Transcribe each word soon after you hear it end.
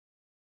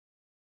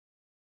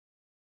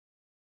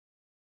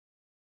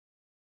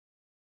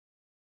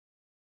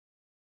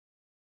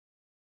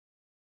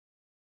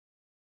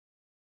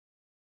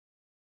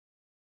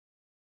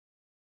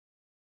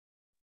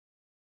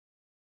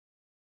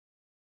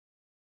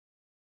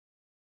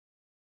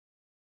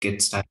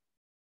get started.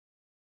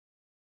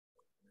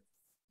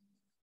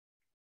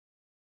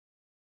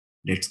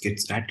 Let's get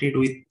started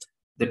with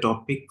the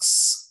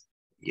topics.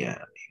 Yeah,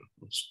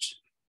 post.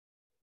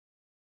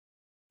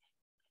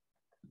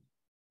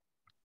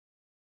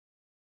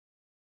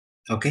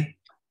 Okay.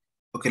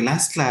 Okay.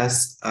 Last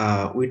class,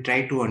 we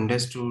tried to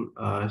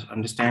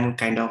understand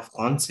kind of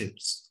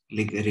concepts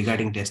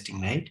regarding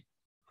testing, right?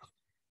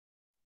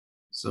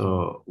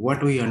 So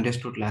what we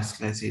understood last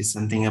class is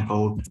something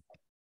about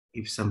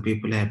if some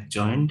people have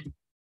joined.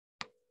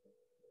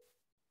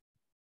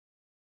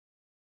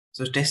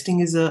 So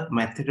testing is a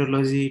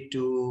methodology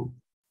to,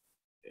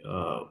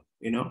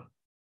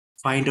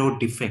 find out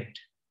defect.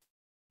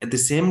 At the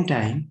same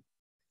time,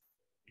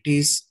 it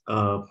is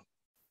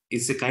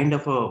it's a kind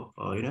of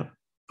a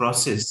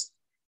process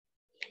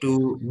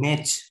to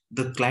match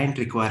the client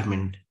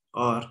requirement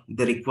or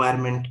the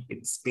requirement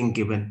it's being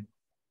given.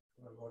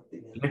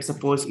 Let's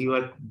suppose you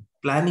are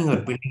planning or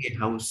building a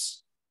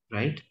house,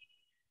 right?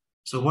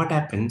 So what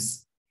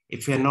happens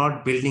if you are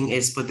not building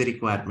as per the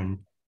requirement?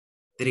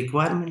 The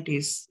requirement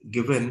is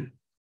given,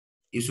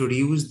 you should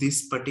use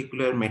this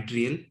particular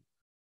material,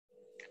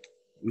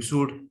 you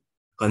should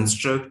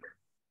construct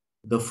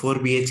the 4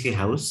 BHK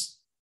house,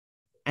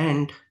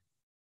 and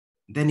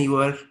then you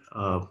are,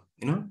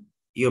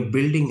 you're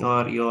building,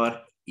 or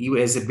you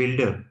as a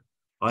builder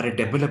or a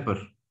developer,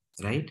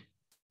 right?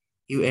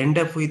 You end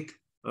up with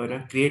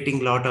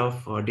creating a lot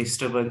of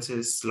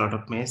disturbances, lot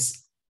of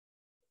mess.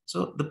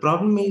 So the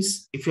problem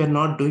is, if you're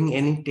not doing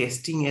any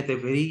testing at the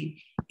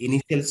very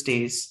initial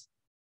stage,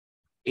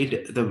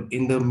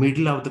 in the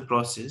middle of the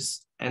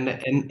process and the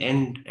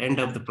end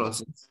of the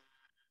process.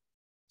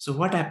 So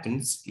what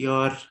happens?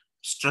 Your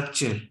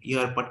structure,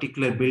 your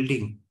particular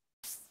building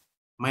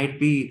might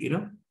be,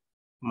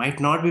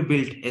 might not be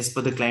built as per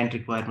the client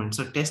requirement.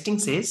 So testing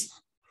says,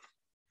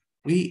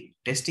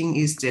 testing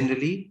is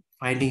generally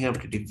finding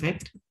out the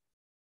defect.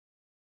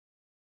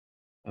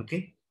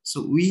 Okay.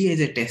 So we as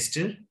a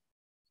tester,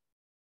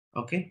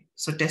 okay.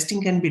 So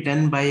testing can be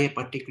done by a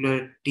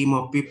particular team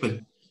of people.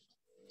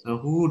 So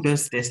who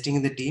does testing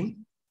in the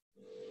team?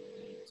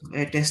 So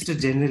a tester,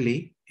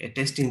 generally a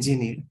test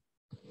engineer,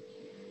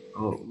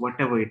 or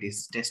whatever it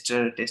is,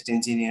 tester, test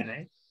engineer,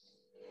 right?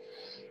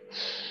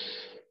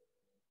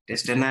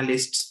 Test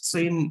analysts. So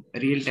in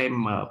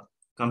real-time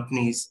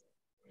companies,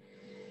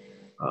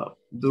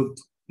 the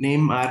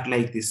name are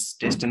like this,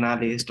 test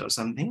analyst or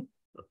something.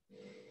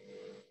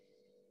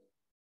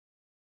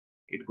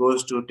 It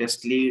goes to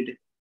test lead,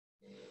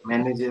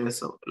 manager,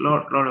 so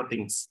lot of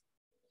things.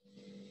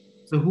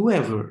 So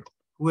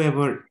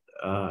whoever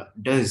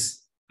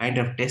does kind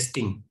of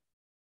testing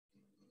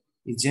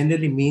is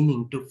generally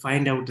meaning to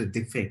find out the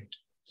defect.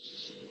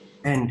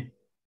 And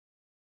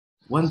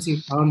once you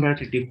found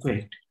out a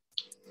defect,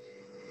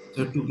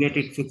 so to get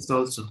it fixed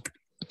also.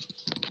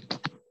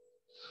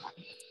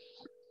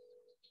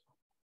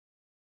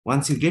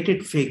 Once you get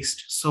it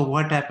fixed, so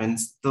what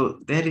happens? Though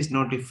there is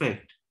no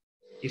defect.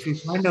 If you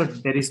find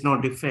out there is no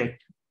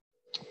defect,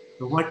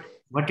 so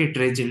what it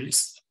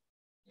results,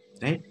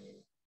 right?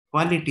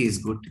 Quality is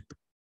good.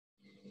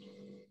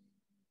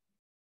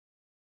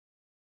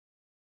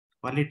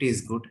 Quality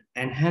is good.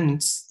 And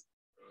hence,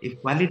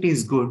 if quality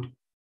is good,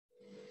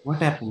 what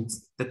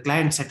happens? The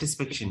client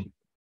satisfaction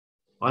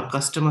or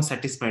customer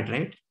satisfied,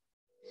 right?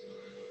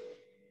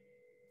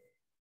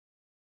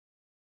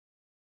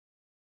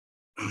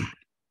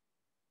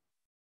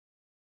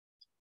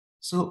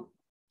 So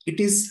it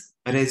is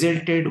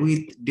resulted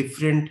with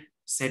different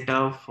set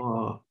of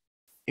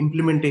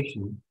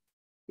implementation.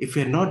 If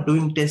you're not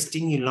doing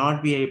testing, you'll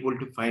not be able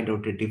to find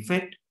out a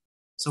defect.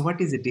 So what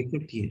is the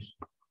defect here?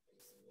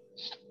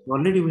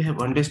 Already we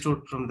have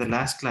understood from the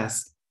last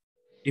class,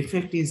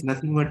 defect is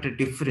nothing but a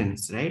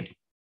difference, right?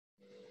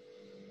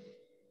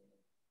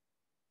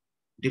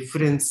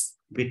 Difference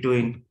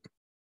between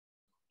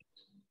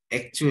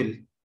actual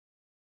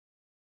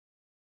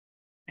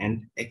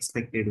and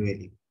expected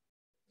value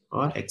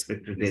or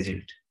expected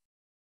result.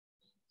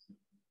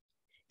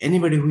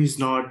 Anybody who is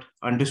not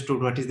understood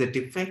what is the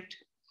defect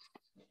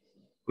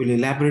will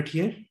elaborate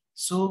here.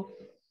 So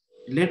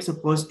let's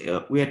suppose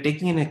we are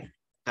taking a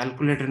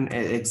calculator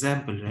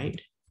example, right?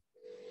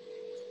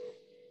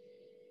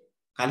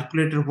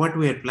 Calculator, what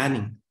we are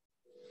planning?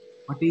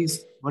 What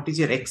is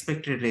your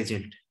expected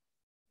result?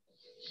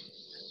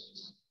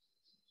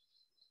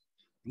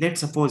 Let's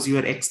suppose you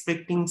are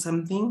expecting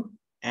something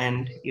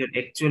and your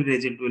actual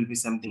result will be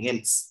something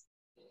else.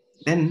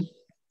 Then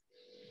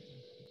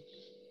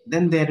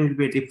there will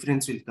be a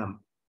difference will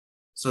come.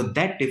 So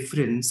that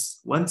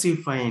difference, once you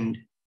find,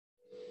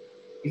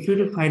 if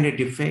you find a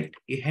defect,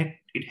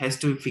 it has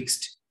to be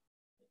fixed.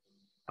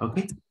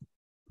 Okay.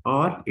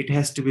 Or it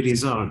has to be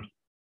resolved,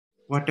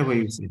 whatever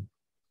you say.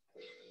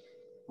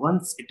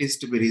 Once it is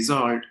to be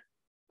resolved,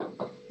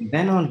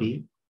 then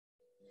only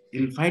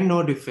you'll find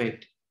no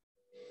defect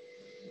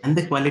and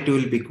the quality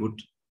will be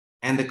good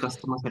and the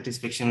customer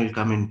satisfaction will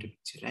come into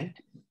picture, right?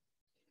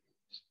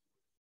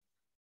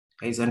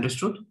 Guys,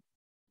 understood?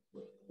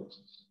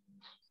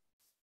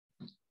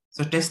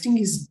 So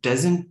testing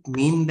doesn't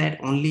mean that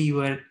only you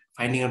are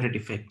finding out a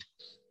defect,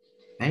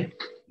 right?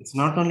 It's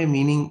not only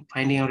meaning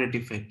finding out a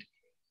defect.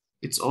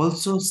 It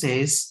also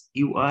says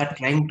you are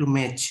trying to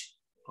match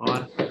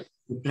or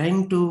you're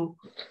trying to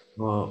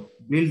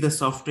build the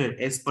software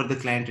as per the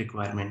client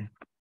requirement.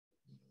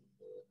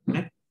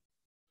 Right?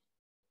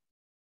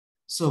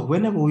 So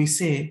whenever we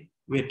say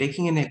we're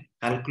taking a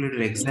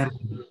calculator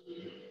example,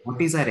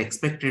 what is our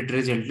expected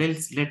result?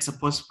 Let's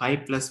suppose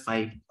 5 plus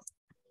 5.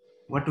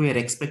 What we are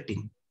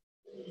expecting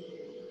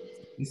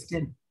is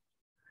 10.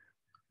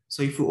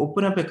 So if you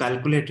open up a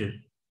calculator,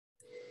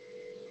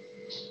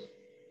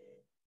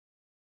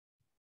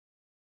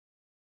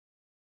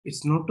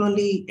 it's not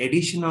only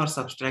addition or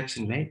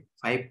subtraction, right?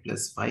 5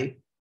 plus 5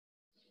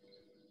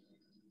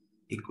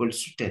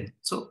 equals to 10.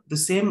 So the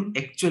same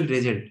actual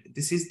result,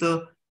 this is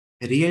the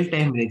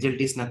real-time result,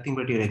 is nothing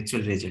but your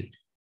actual result.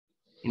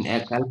 In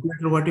a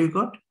calculator, what you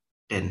got?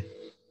 10.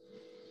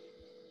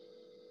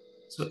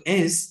 So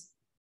as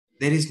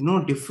there is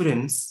no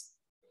difference,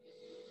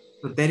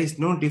 so there is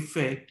no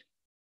defect.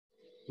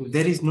 If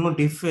there is no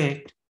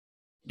defect,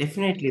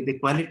 definitely the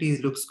quality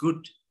looks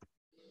good.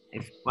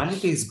 If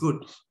quality is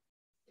good,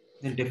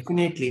 then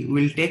definitely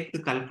we'll take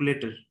the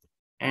calculator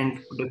and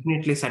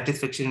definitely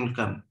satisfaction will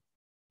come.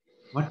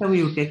 Whatever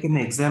you take an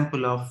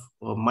example of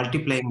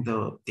multiplying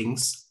the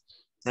things,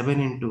 7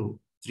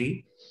 into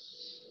 3,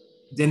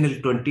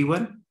 general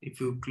 21, if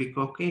you click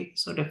OK,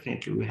 so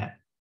definitely we have.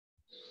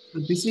 So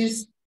this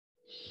is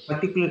a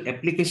particular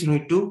application we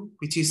do,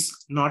 which is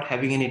not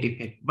having any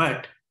defect.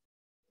 But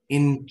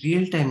in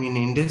real time in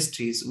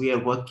industries, we are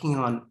working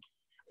on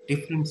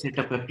different set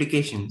of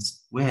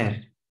applications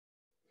where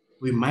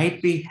we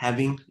might be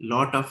having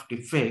lot of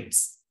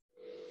defects,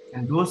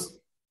 and those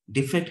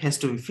defect has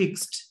to be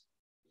fixed.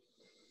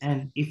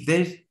 And if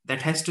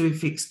that has to be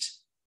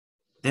fixed,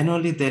 then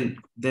only there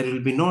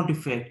will be no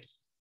defect.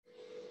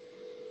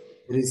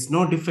 There is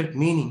no defect,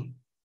 meaning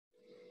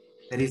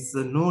there is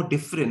no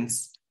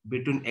difference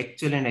between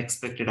actual and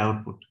expected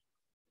output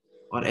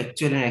or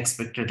actual and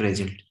expected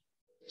result.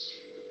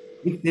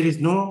 If there is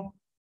no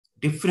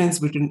difference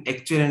between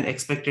actual and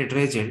expected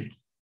result,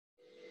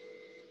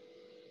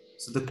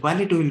 so the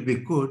quality will be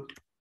good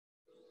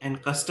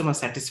and customer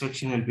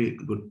satisfaction will be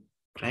good,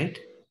 right?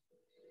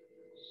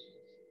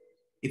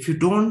 If you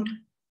don't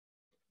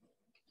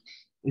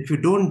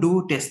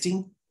do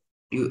testing,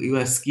 you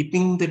are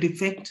skipping the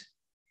defect,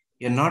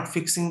 you're not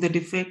fixing the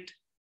defect.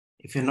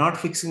 If you're not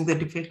fixing the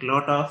defect,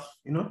 lot of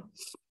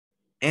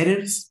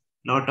errors,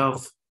 lot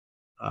of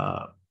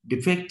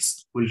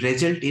defects will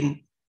result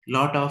in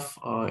lot of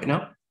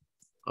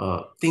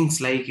things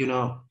like you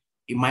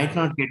might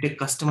not get a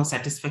customer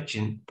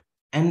satisfaction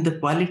and the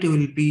quality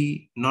will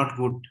be not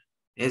good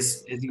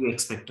as you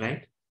expect,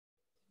 right?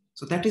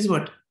 So that is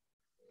what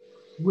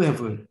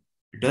whoever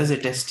does a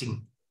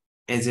testing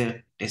as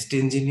a test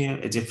engineer,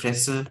 as a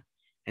fresher,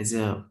 as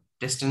a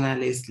test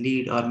analyst,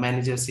 lead or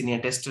manager, senior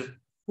tester,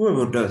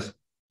 whoever does,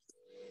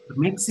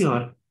 make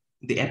sure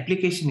the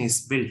application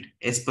is built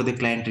as per the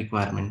client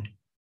requirement.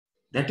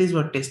 That is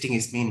what testing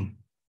is meaning.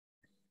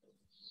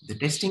 The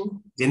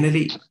testing,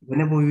 generally,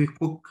 whenever we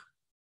cook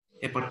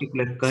a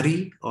particular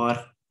curry or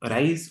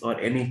rice or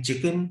any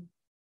chicken,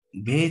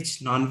 veg,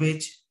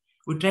 non-veg,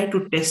 we try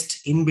to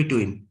test in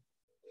between,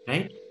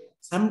 right?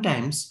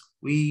 Sometimes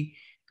we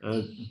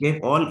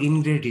gave all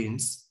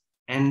ingredients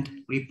and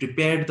we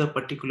prepared the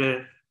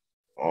particular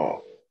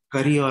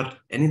curry or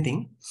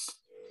anything.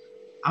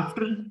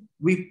 After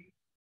we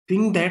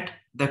think that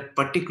that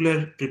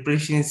particular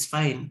preparation is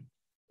fine,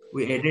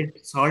 we added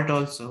salt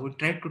also, we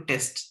tried to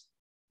test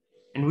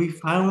and we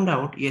found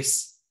out,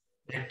 yes,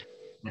 that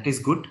is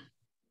good,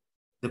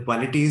 the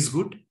quality is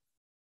good.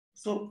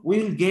 So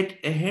we'll get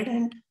ahead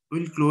and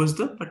we'll close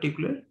the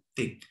particular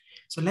thing.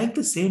 So like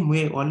the same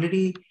way,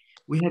 already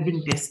we have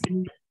been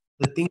testing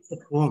the things at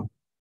home,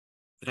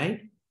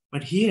 right?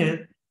 But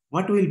here,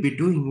 what we'll be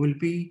doing, we'll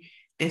be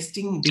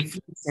testing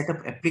different set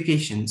of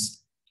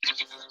applications.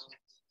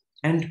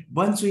 And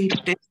once we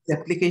test the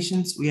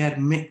applications,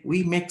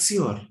 we make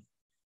sure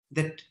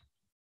that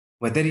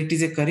whether it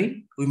is a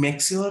curry, we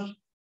make sure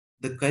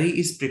the curry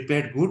is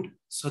prepared good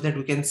so that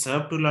we can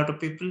serve to a lot of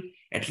people.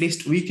 At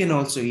least we can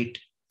also eat.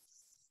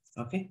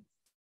 Okay.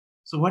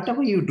 So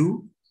whatever you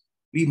do,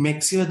 we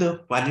make sure the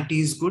quality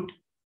is good.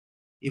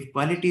 If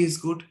quality is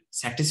good,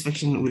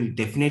 satisfaction will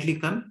definitely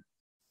come.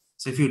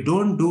 So if you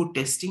don't do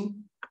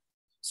testing,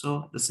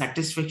 so the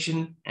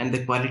satisfaction and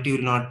the quality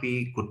will not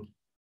be good.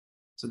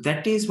 So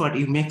that is what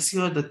you make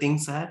sure the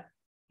things are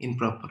in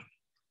proper.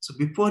 So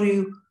before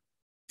you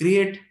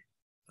create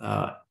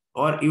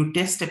or you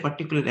test a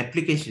particular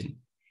application,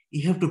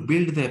 you have to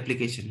build the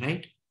application,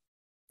 right?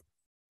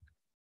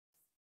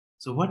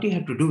 So what you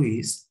have to do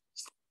is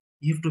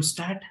you have to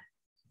start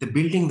the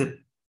building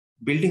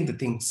the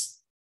things.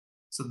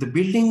 So the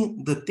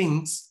building the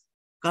things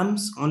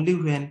comes only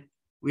when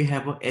we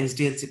have a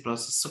SDLC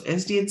process. So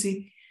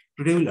SDLC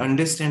today will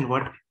understand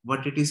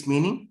what it is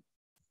meaning.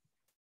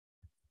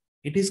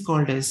 It is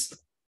called as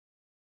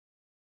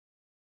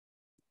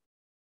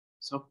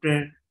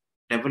software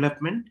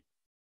development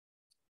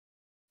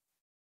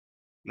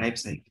life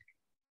cycle.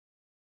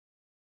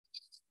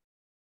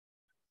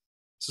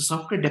 So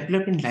software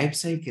development life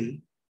cycle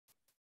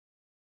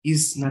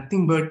is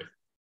nothing but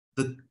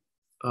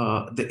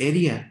the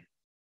area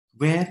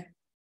where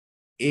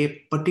a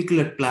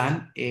particular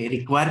plan, a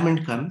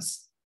requirement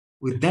comes.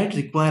 With that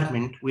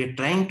requirement, we are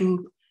trying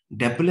to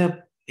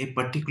develop a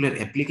particular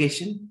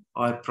application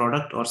or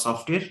product or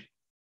software,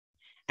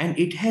 and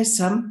it has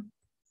some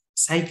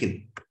cycle.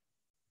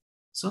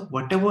 So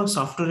whatever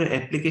software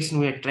application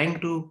we are trying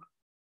to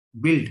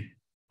build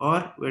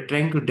or we're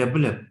trying to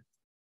develop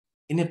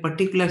in a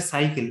particular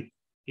cycle,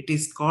 it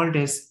is called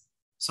as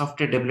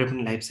software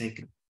development life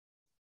cycle.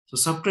 So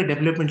software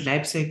development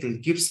life cycle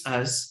gives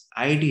us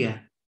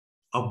idea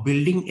of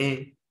building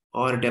a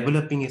or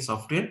developing a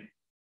software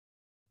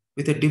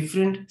with a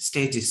different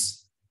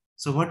stages.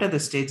 So what are the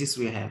stages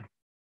we have?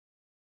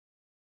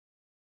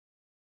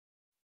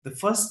 The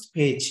first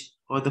page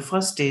or the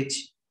first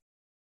stage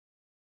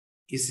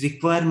is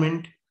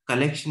requirement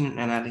collection and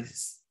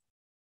analysis.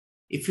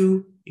 If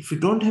you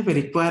don't have a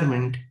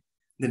requirement,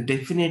 then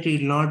definitely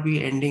will not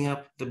be ending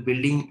up the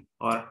building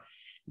or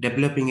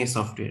developing a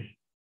software.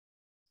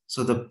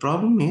 So the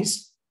problem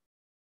is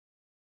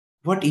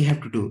what you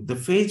have to do. The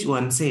phase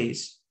one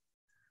says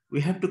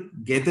we have to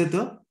gather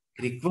the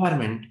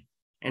requirement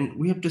and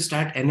we have to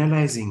start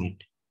analyzing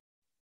it.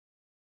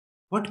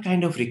 What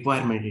kind of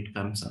requirement it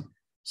comes on?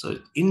 So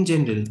in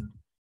general,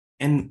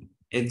 an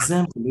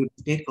example we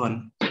take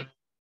on,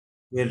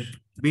 we're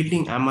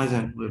building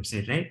Amazon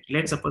website, right?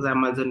 Let's suppose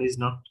Amazon is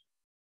not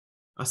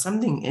or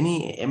something,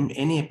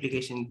 any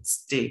application,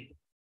 take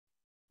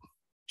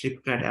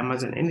Flipkart,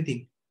 Amazon,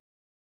 anything.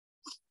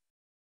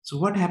 So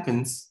what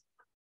happens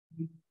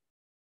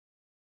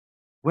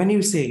when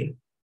you say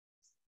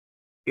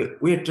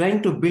we are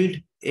trying to build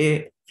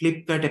a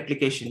Flipkart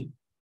application?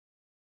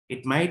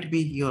 It might be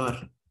your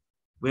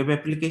web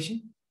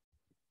application.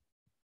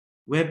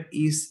 Web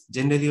is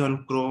generally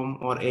on Chrome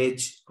or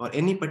Edge or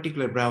any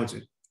particular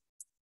browser,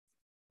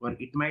 or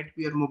it might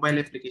be your mobile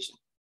application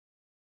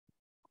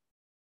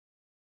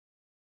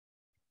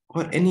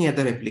or any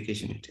other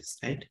application it is,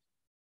 right?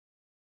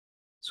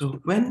 So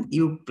when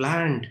you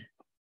plan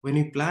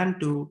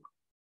to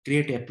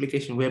create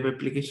application, web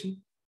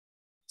application,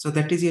 so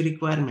that is your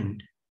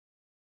requirement.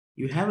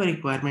 You have a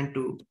requirement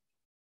to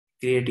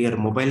create your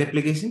mobile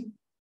application,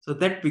 so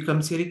that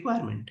becomes your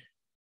requirement.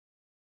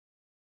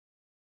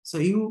 So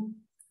you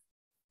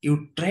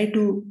try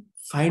to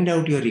find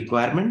out your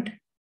requirement.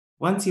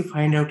 Once you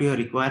find out your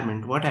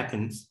requirement, what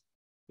happens?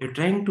 You're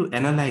trying to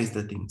analyze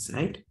the things,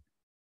 right?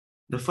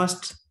 The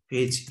first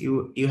page,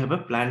 you have a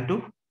plan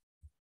to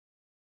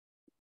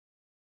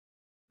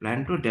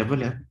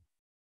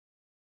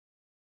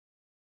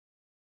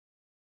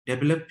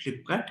develop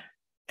Flipkart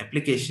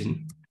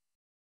application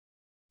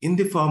in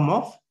the form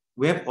of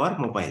web or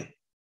mobile.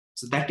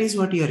 So that is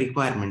what your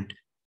requirement.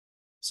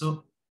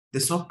 So the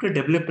software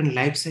development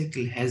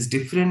lifecycle has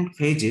different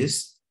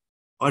phases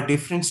or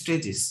different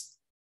stages.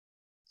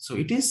 So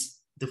it is,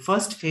 the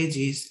first phase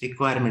is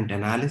requirement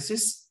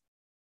analysis.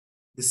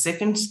 The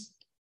second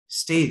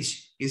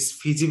stage is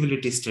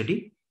feasibility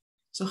study.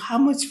 So how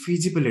much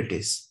feasible it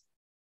is,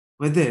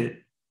 whether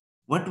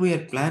what we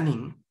are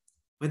planning,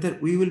 whether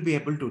we will be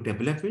able to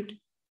develop it.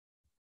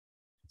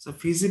 So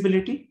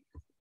feasibility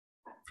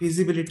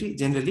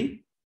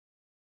generally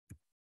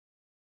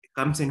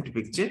comes into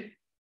picture.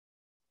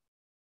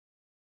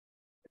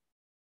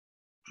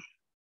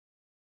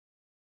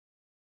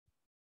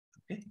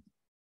 Okay.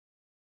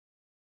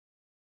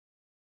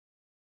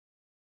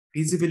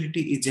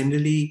 Feasibility is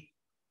generally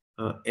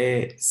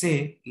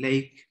say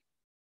like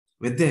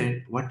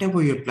whether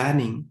whatever you're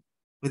planning,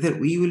 whether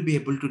we will be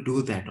able to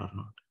do that or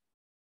not.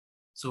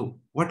 So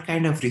what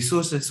kind of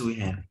resources we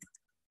have,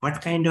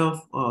 what kind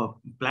of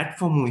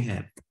platform we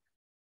have,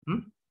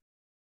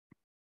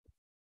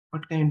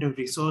 what kind of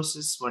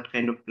resources, what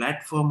kind of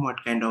platform,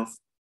 what kind of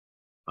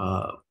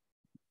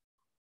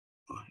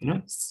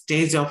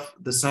stage of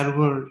the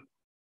server,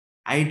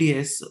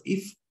 ideas. So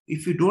if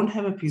you don't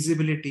have a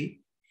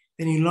feasibility,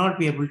 then you'll not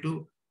be able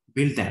to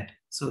build that.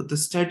 So the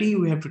study,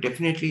 we have to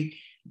definitely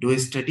do a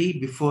study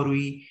before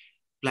we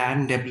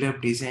plan,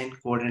 develop, design,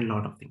 code, and a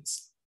lot of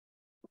things.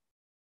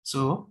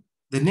 So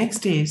the next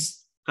stage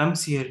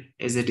comes here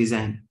as a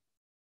design.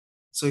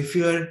 So if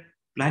you are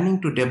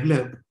planning to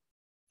develop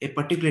a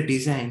particular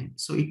design,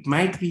 so it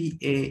might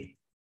be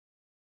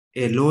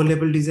a low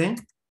level design.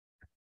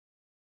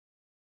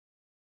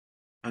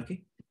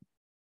 Okay.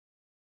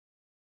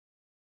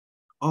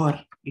 Or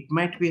it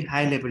might be a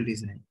high level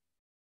design.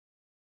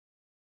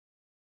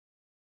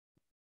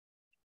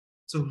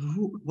 So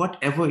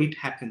whatever it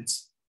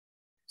happens,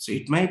 so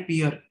it might be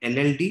your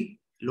LLD,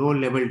 low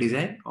level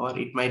design, or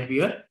it might be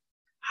your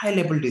high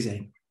level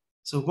design.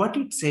 So what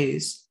it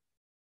says,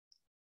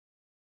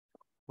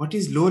 what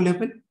is low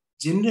level?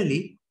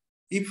 Generally,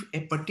 if a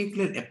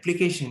particular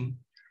application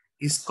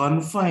is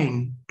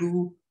confined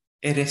to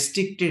a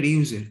restricted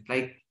user,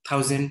 like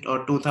 1,000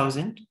 or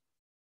 2,000,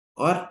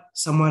 or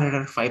somewhere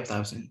around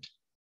 5,000.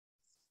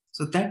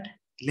 So that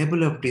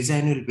level of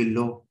design will be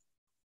low.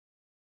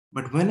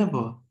 But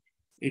whenever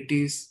it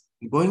is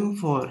going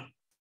for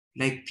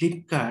like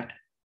Flipkart,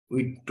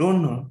 we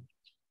don't know.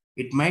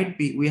 It might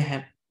be we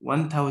have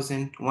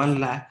 1,000, 1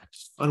 lakh,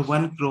 or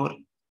 1 crore,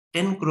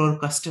 10 crore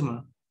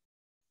customer.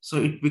 So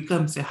it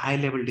becomes a high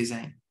level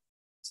design.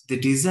 So the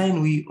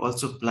design we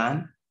also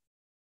plan,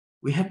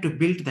 we have to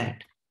build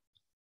that,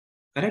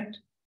 correct?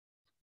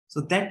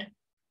 So that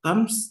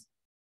comes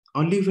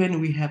only when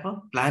we have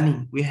a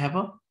planning, we have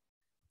a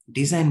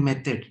design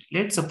method.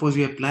 Let's suppose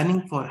we are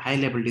planning for high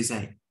level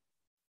design.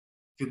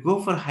 If you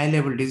go for high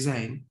level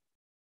design,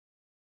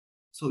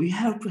 so we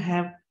have to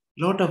have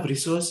lot of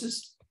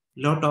resources,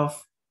 lot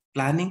of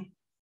planning,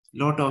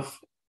 lot of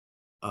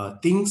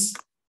things,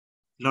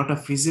 lot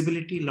of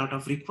feasibility, lot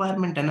of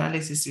requirement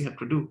analysis you have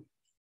to do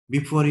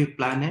before you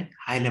plan a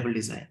high level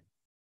design.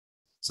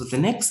 So the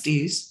next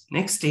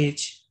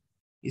stage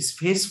is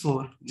phase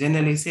 4,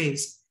 generally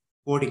says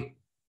coding.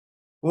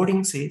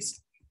 Coding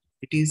says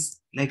it is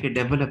like a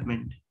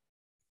development.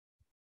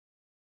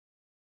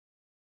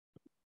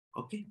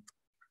 Okay.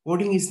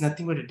 Coding is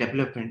nothing but a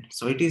development.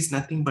 So it is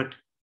nothing but,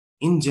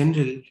 in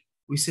general,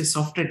 we say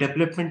software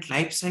development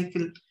life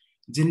cycle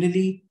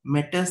generally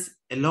matters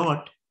a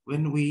lot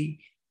when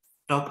we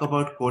talk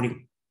about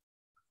coding.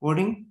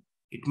 Coding,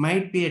 it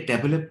might be a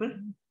developer,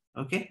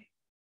 okay,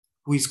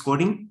 who is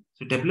coding.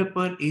 So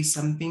developer is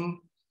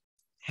something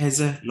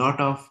has a lot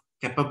of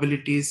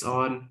capabilities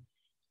on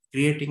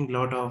creating a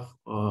lot of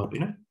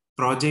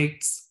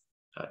projects.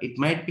 It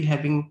might be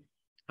having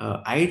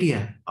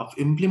idea of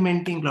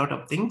implementing a lot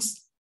of things.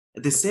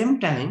 At the same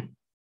time,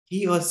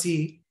 he or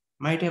she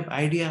might have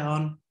idea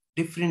on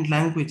different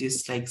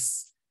languages like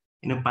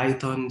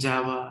Python,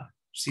 Java,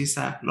 C#,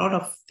 lot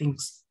of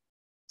things.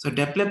 So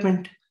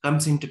development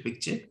comes into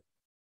picture.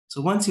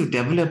 So once you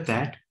develop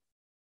that,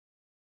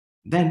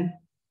 then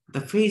the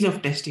phase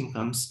of testing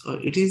comes.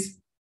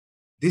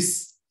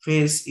 This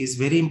phase is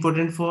very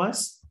important for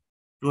us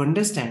to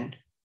understand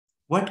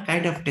what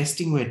kind of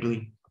testing we're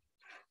doing.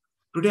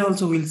 Today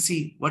also we'll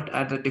see what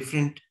are the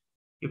different,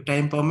 if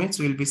time permits,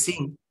 we'll be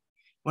seeing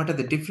what are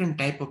the different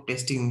type of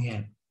testing we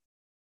have.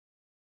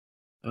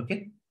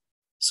 Okay.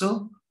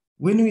 So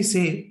when we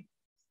say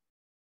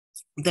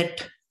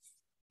that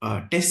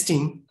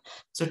testing,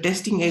 so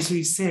testing, as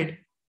we said,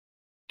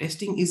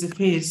 testing is a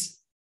phase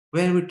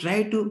where we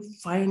try to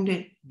find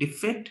a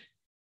defect.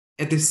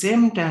 At the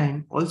same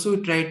time, also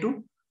we try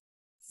to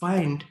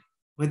find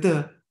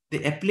whether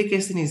the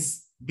application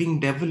is being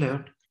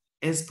developed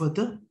as per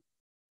the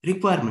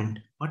requirement.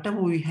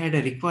 Whatever we had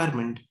a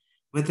requirement,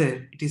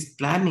 whether it is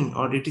planning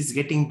or it is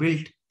getting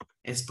built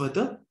as per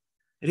the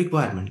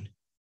requirement.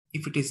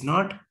 If it is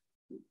not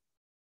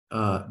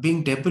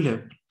being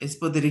developed as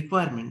per the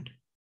requirement,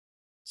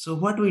 so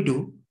what we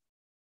do,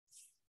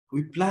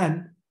 we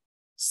plan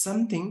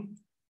something,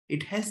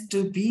 it has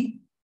to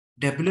be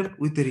developed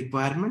with the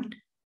requirement.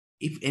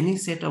 If any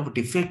set of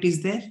defect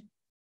is there,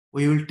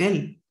 we will tell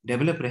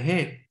developer,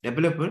 hey,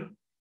 developer,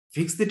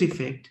 fix the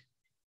defect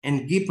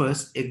and give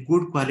us a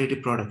good quality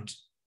product.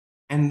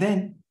 And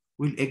then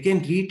we'll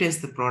again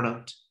retest the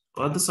product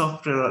or the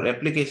software or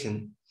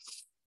application.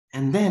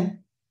 And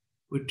then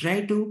we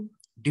try to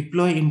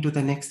deploy into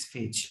the next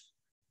phase.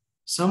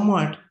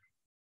 Somewhat,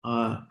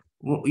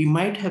 you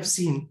might have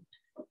seen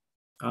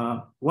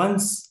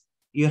once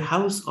your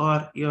house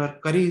or your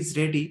curry is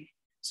ready,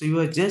 so you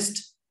are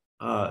just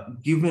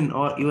given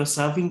or you are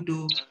serving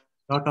to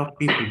a lot of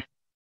people.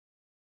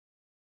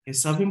 You're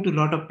serving to a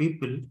lot of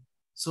people.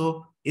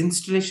 So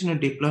installation and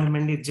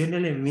deployment is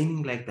generally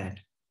meaning like that.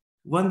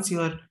 Once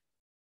your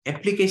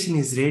application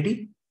is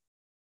ready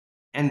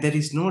and there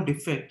is no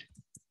defect,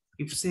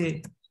 if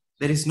say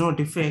there is no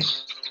defect,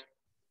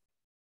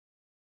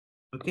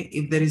 okay,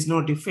 if there is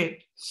no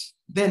defect,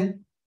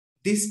 then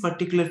this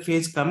particular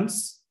phase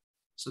comes.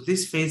 So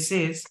this phase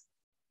says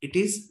it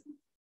is,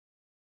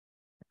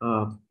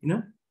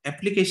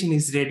 application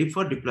is ready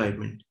for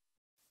deployment.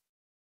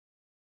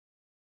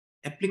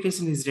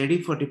 Application is ready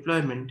for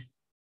deployment.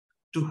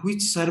 To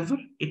which server?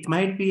 It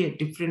might be a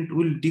different,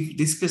 we'll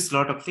discuss a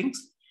lot of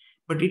things,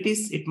 but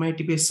it might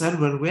be a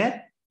server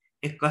where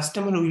a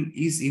customer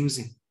is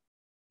using.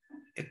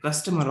 A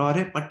customer or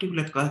a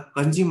particular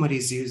consumer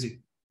is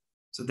using.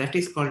 So that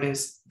is called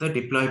as the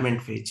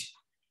deployment phase.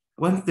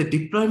 Once the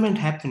deployment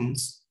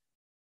happens,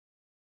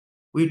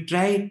 we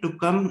try to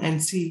come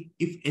and see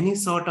if any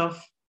sort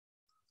of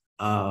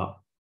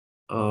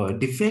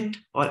defect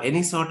or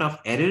any sort of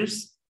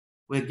errors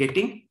we're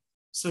getting.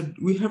 So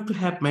we have to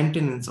have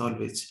maintenance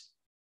always.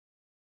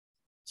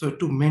 So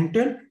to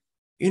maintain,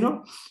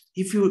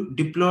 if you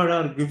deployed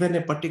or given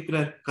a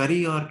particular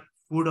curry or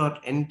food or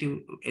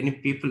any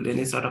people,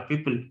 any sort of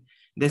people,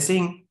 they're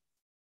saying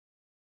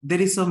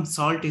there is some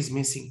salt is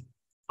missing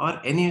or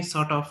any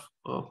sort of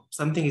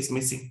something is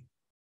missing.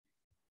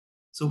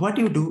 So what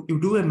you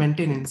do a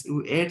maintenance,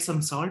 you add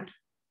some salt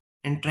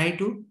and try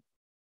to,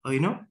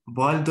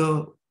 boil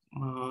the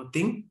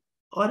thing,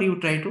 or you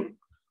try to,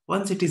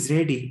 once it is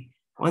ready,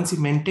 once you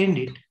maintained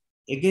it,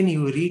 again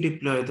you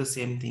redeploy the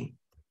same thing.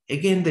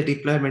 Again, the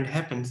deployment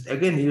happens.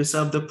 Again, you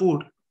serve the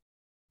food.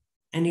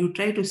 and you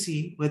try to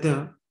see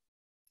whether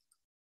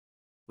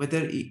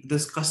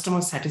this customer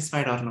is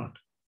satisfied or not.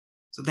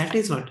 So that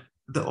is what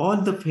all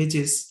the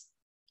pages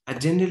are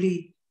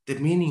generally the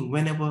meaning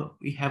whenever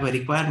we have a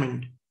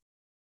requirement,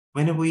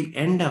 whenever we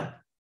end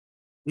up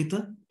with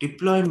a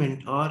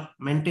deployment or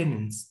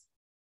maintenance.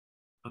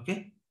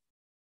 Okay.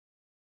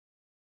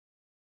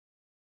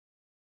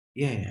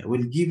 Yeah,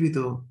 we'll give you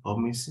the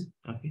permission.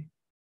 Okay.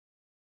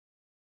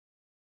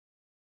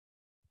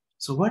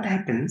 So what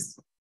happens?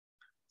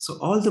 So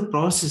all the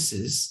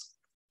processes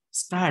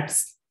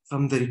starts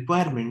from the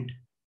requirement.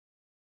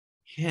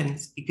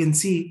 Hence, you can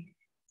see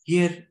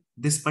here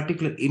this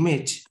particular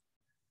image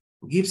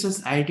gives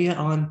us idea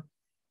on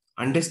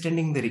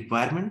understanding the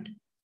requirement,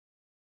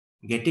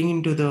 getting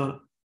into the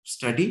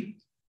study,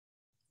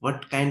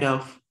 what kind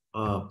of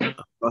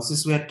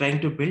process we are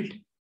trying to build,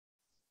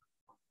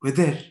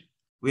 whether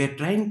we are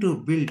trying to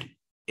build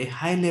a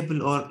high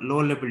level or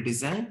low level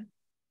design.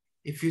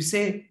 If you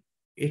say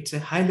it's a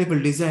high level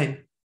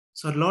design,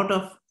 so a lot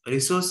of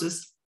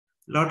resources,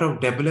 lot of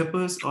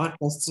developers or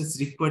testers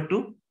required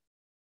to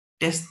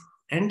test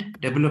and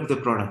develop the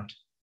product.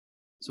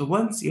 So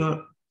once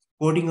your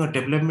coding or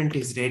development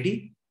is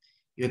ready,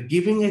 you're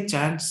giving a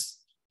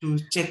chance to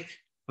check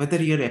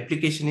whether your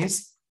application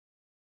is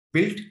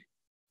built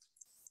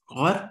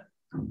or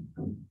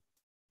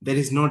there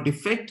is no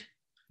defect.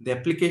 The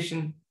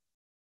application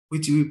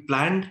which we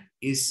planned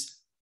is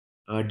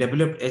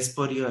developed as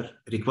per your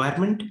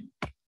requirement.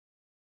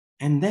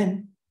 And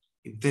then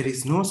if there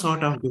is no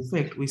sort of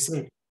defect, we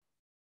say,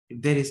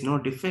 if there is no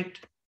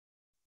defect,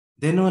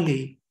 then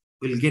only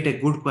we'll get a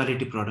good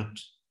quality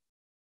product.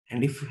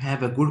 And if you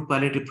have a good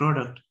quality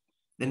product,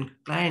 then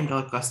client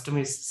or customer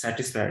is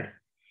satisfied.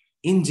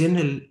 In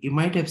general, you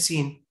might have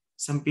seen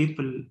some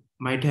people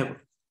might have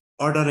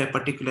ordered a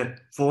particular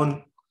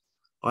phone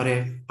or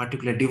a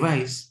particular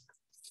device,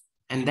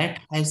 and that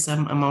has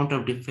some amount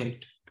of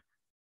defect.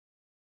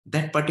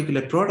 That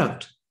particular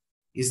product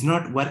is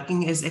not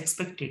working as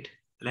expected,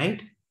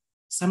 right?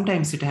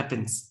 Sometimes it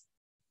happens.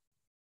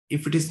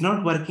 If it is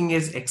not working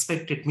as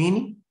expected,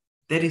 meaning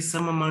there is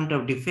some amount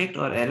of defect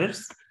or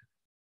errors,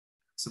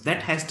 so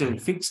that has to be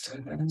fixed.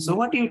 So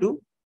what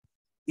do?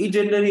 You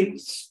generally,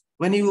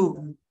 when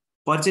you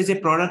purchase a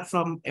product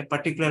from a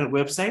particular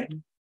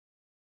website,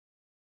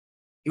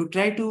 you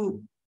try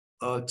to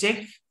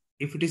check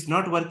if it is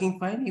not working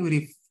fine, you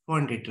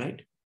refund it,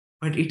 right?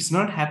 But it's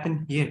not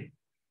happen here.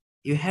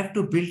 You have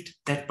to build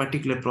that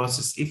particular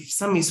process. If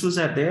some issues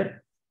are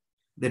there,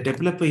 the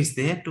developer is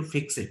there to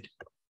fix it,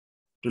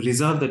 to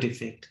resolve the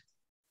defect.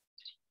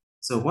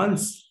 So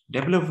once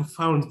developer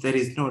found there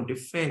is no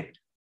defect,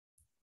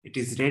 it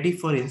is ready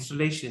for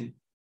installation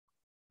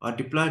or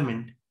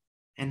deployment,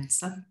 and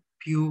some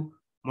few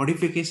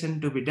modification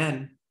to be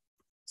done.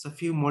 So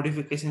few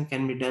modification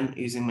can be done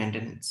using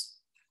maintenance.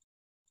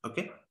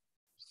 Okay.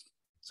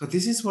 So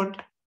this is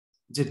what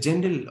the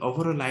general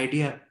overall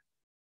idea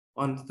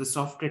on the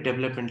software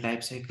development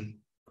lifecycle.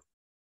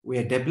 We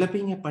are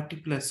developing a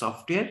particular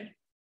software.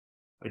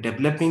 We're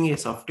developing a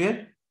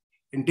software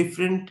in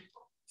different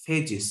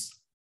phases.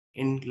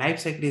 In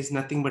lifecycle is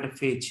nothing but a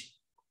phase,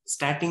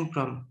 starting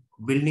from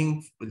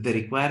building with the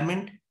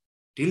requirement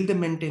till the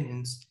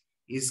maintenance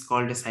is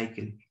called a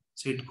cycle.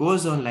 So it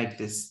goes on like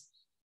this.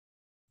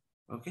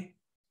 Okay.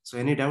 So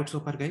any doubts so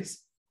far,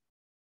 guys?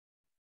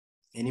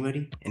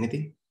 Anybody?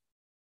 Anything?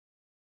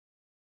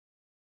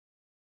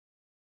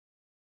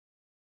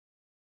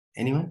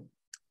 Anyone?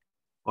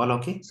 All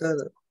okay?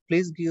 Sir,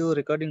 please give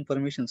recording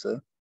permission,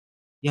 sir.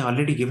 Yeah,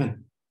 already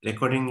given.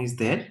 Recording is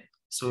there.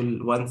 So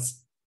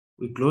once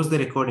we close the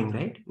recording,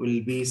 right,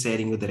 we'll be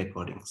sharing with the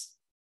recordings.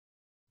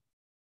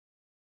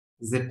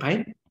 Is that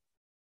fine?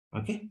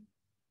 Okay.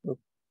 Okay.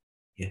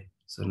 Yeah.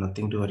 So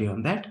nothing to worry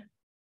on that.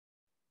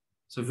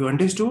 So if you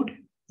understood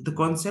the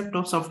concept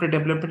of software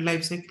development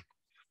lifecycle.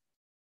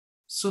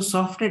 So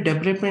software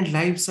development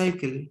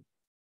lifecycle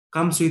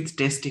comes with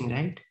testing,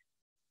 right?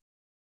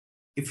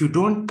 If you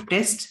don't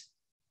test,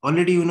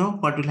 already you know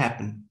what will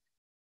happen.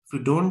 If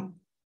you don't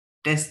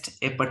test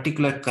a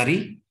particular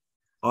curry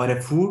or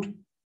a food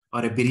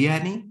or a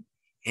biryani,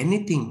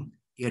 anything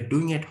you're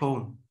doing at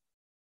home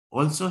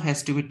also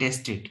has to be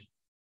tested.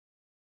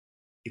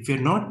 If you're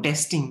not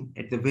testing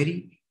at the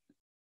very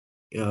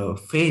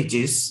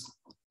phases,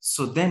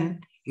 so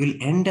then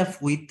you'll end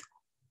up with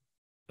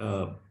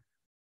a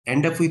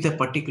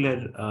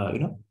particular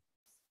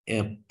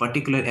a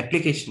particular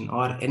application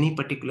or any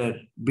particular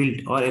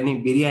build or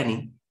any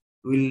biryani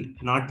will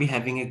not be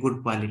having a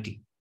good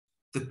quality.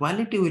 The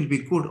quality will be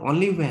good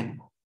only when,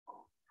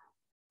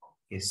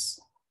 yes,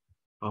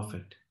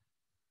 perfect.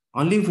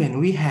 Only when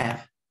we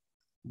have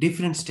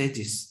different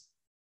stages.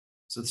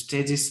 So the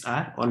stages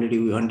are already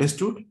we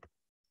understood.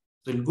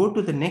 So we'll go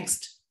to the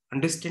next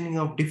understanding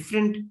of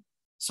different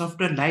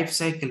software life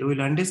cycle.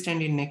 We'll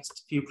understand in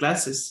next few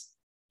classes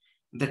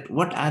that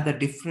what are the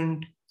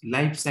different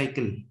life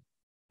cycle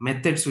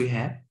methods we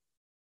have.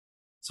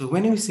 So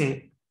when we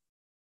say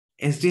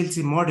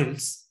SDLC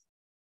models,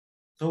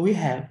 so we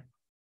have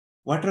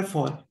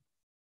waterfall,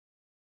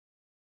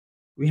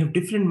 we have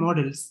different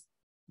models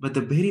but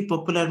the very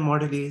popular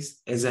model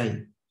is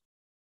Agile.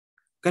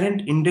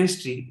 Current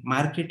industry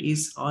market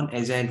is on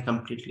Agile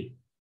completely.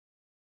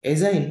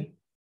 Agile,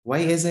 why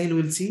Agile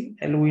we'll see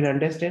and we'll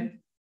understand.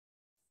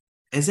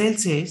 Agile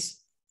says,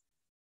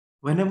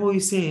 whenever we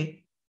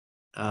say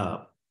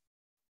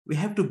we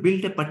have to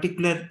build a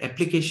particular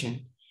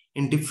application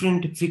in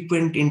different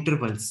frequent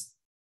intervals.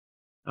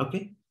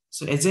 Okay,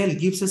 so Agile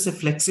gives us a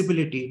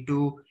flexibility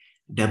to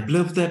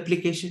develop the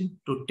application,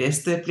 to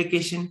test the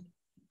application,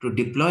 to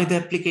deploy the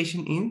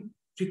application in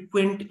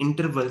frequent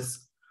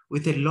intervals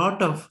with a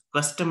lot of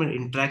customer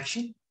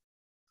interaction,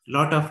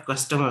 lot of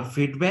customer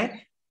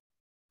feedback,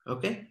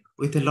 okay,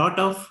 with a lot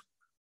of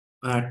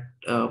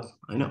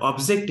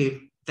objective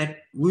that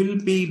will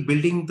be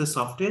building the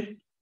software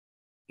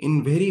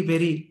in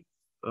very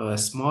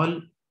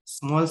small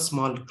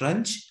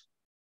crunch,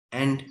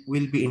 and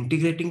we'll be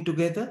integrating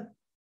together,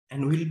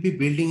 and we'll be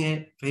building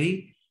a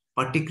very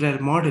particular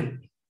model,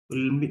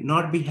 will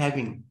not be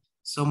having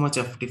so much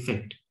of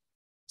defect.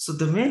 So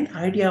the main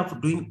idea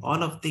of doing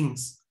all of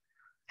things,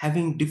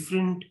 having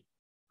different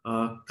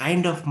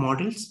kind of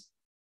models,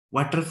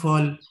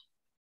 waterfall,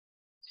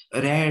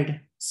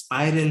 RAD,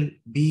 spiral,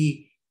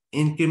 B,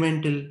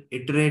 incremental,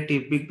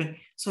 iterative, big bang.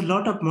 So a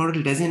lot of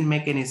model doesn't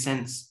make any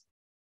sense.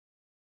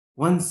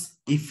 Once,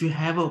 if you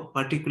have a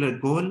particular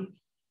goal,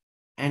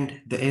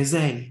 and the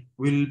Agile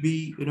will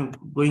be,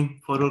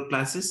 going forward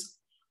classes,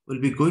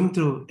 will be going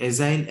through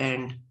Agile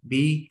and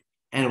B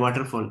and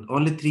waterfall,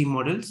 only three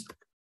models,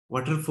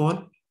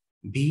 waterfall,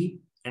 B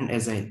and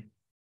Agile.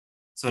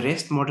 So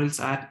rest models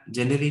are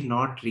generally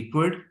not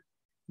required,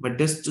 but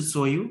just to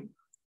show you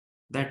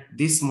that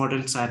these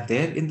models are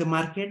there in the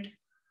market.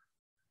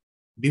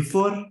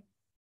 Before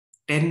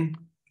 10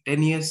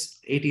 years,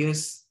 8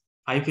 years,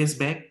 5 years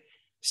back,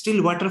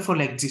 still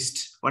waterfall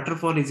exists.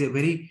 Waterfall is a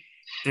very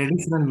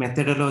traditional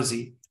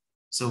methodology.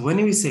 So when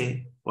we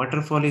say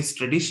waterfall is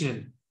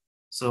traditional,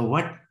 so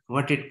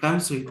what it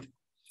comes with?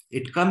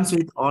 It comes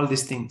with all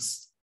these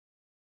things.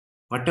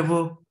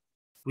 Whatever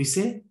we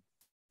say,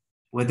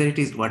 whether it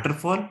is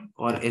waterfall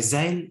or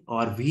Agile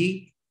or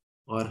V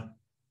or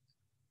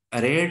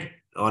RAD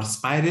or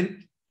spiral,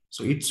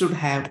 so it should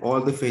have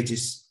all the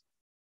phases,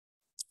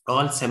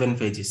 all 7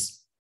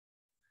 phases,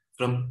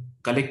 from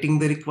collecting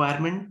the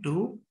requirement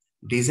to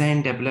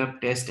design,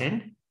 develop, test,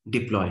 and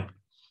deploy.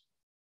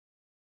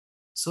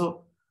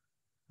 So,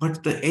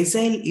 but the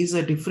Agile is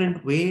a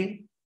different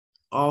way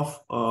of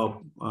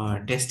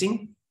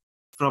testing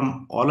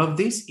from all of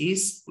this.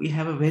 Is we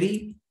have a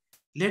very,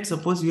 let's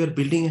suppose you are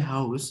building a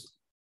house.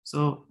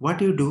 So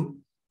what you do,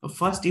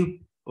 first you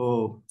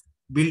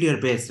build your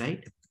base,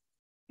 right?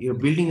 You're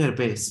building your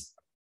base.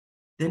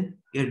 Then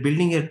you're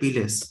building your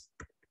pillars.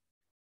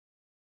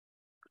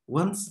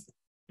 Once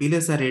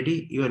pillars are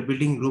ready, you are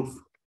building roof.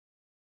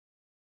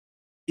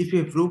 If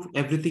you have roof,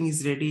 everything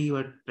is ready. You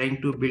are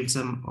trying to build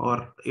some,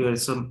 or you are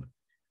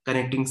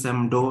connecting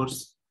some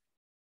doors,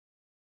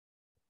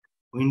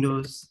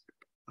 windows,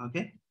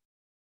 okay?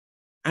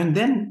 And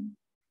then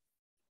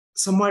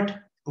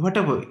somewhat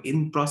whatever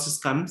in process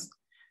comes,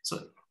 so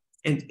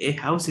a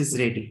house is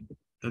ready,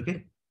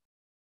 okay?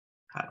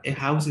 A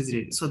house is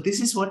ready. So this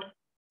is what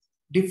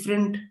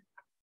different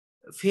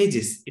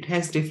phases. It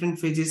has different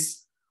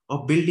phases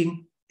of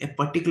building a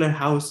particular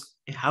house.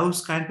 A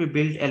house can't be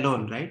built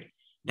alone, right?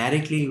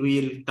 Directly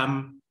we will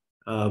come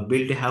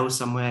build a house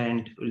somewhere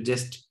and we'll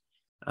just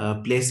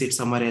place it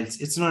somewhere else.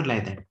 It's not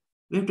like that.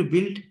 We have to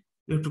build,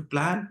 we have to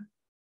plan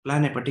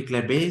a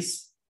particular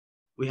base.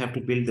 We have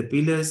to build the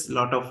pillars,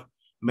 lot of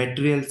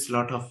materials,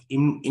 lot of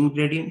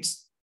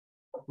ingredients.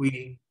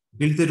 We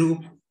build the roof.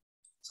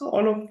 So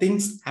all of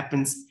things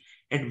happens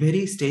at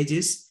very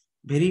stages,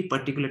 very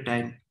particular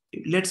time.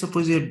 Let's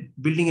suppose you're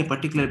building a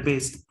particular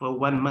base for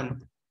 1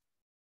 month,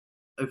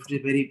 if it's a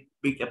very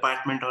big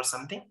apartment or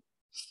something,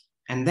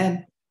 and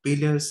then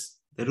pillars,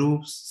 the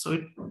roofs, so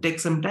it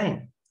takes some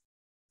time.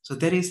 So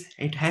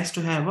it has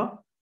to have a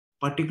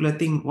particular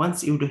thing.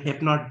 Once you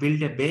have not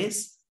built a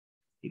base,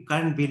 you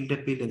can't build the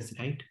pillars,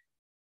 right?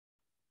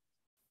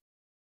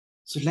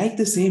 So like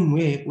the same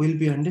way, we'll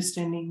be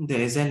understanding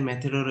the Agile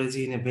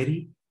methodology in a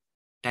very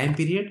time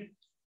period.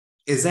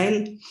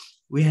 Agile,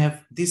 we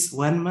have this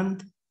 1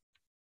 month,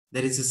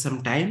 there is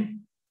some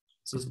time.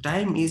 So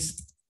time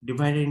is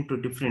divided into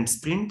different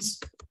sprints.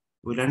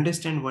 We'll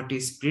understand what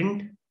is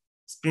sprint.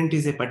 Sprint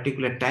is a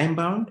particular time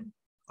bound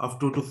of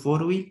 2 to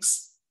 4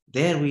 weeks.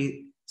 There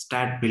we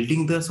start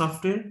building the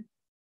software.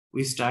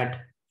 We start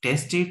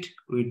test it,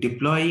 we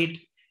deploy it,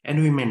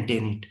 and we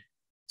maintain it.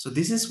 So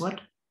this is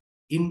what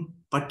in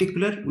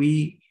particular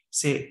we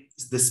say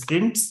is the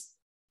sprints,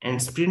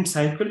 and sprint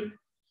cycle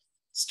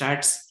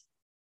starts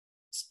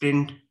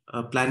sprint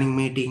planning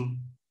meeting.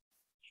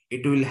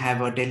 It will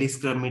have a daily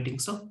scrum meeting.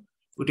 So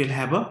it will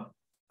have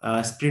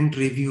a sprint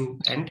review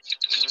and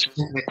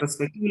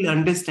retrospective. We will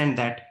understand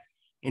that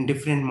in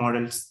different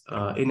models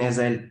in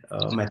Agile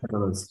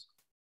methodology.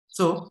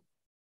 So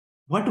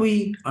what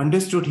we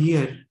understood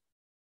here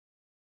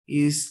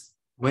is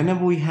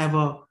whenever we have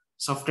a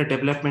software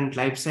development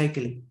life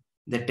cycle,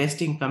 the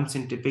testing comes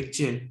into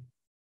picture.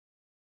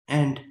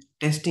 And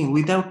testing,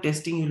 without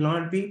testing, you will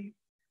not be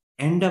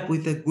end up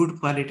with a good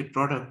quality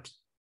product.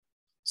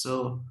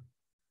 So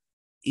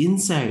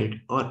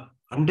inside or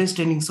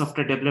understanding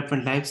software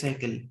development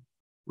lifecycle,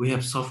 we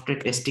have software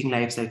testing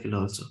lifecycle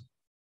also.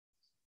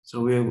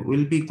 So we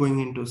will be going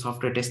into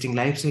software testing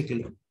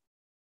lifecycle.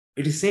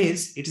 It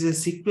says it is a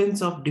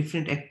sequence of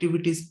different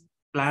activities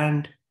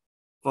planned,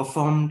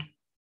 performed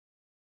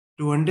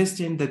to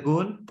understand the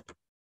goal,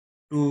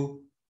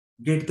 to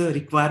get the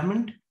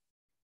requirement,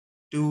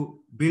 to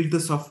build the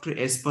software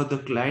as per the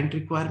client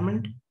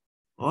requirement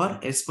or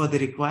as per the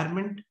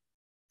requirement,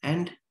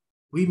 and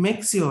we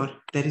make sure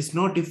there is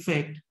no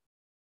defect.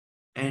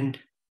 And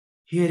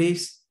here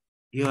is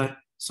your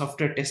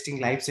software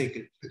testing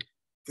lifecycle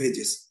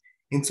pages.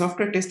 In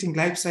software testing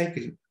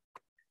lifecycle,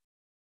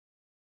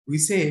 we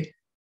say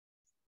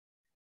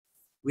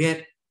we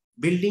are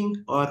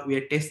building or we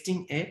are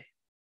testing a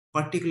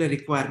particular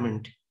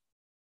requirement.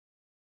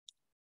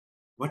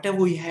 Whatever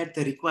we had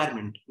the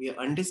requirement, we are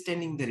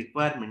understanding the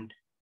requirement,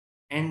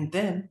 and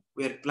then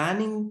we are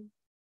planning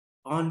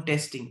on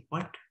testing.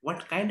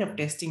 What kind of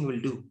testing we'll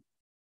do?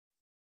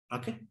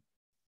 Okay.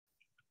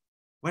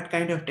 What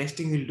kind of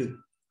testing we'll do?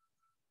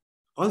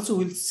 Also,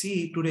 we'll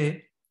see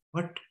today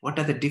what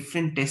are the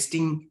different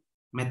testing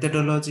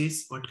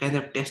methodologies, what kind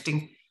of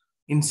testing.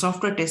 In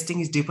software testing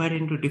is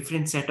divided into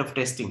different set of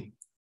testing.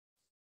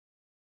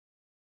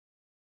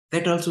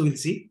 That also we'll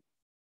see.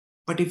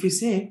 But if you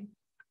say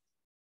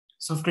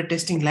software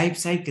testing life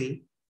cycle,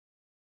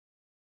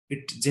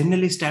 it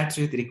generally starts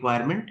with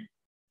requirement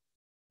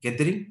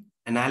gathering,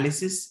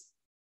 analysis,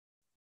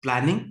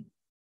 planning.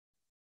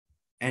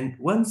 And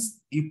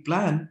once you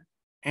plan,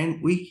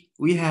 and we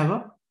have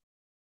a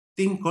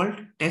thing called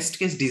test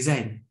case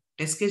design.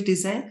 Test case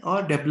design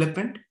or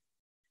development.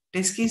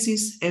 Test case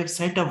is a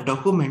set of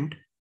document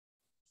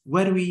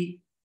where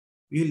we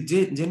will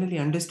generally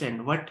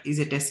understand what is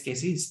a test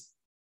case is.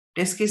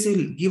 Test case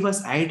will give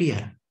us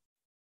idea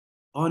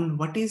on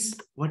what is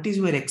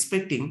we are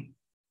expecting,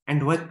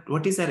 and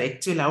what is our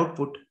actual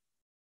output,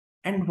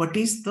 and what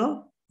is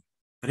the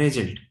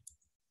result.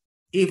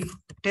 If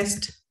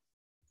test,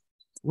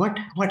 what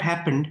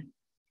happened,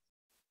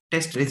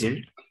 test result.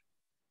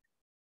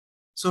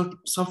 So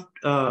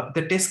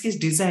the test case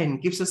design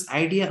gives us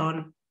idea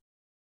on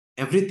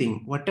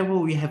everything, whatever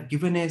we have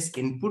given as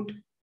input.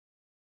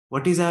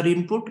 What is our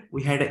input?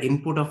 We had an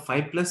input of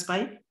 5 plus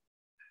 5.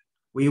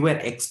 We were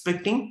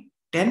expecting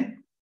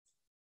 10.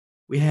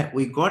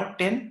 We got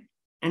 10.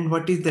 And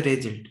what is the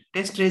result?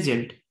 Test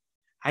result.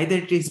 Either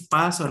it is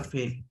pass or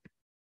fail.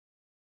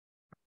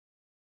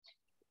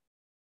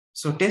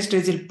 So test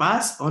result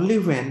pass only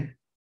when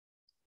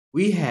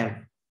we have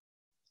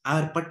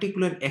our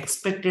particular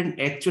expected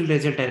and actual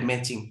result are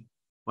matching.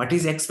 What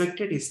is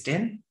expected is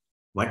 10.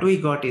 What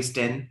we got is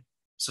 10.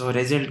 So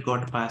result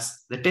got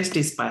pass. The test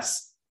is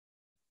pass.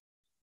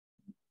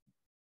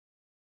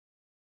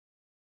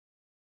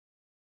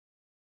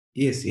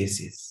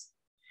 Yes.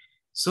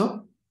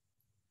 So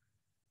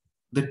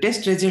the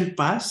test result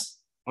pass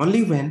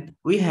only when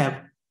we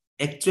have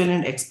actual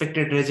and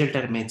expected result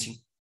are matching.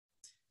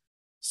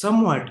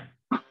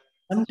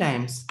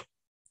 Sometimes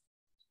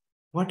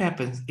what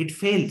happens? It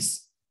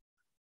fails.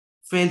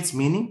 Fails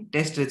meaning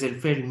test result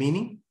failed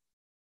meaning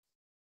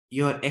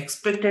your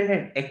expected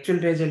and actual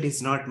result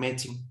is not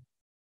matching.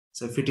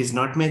 So if it is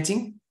not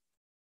matching,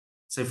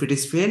 so if it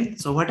is failed,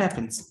 so what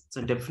happens?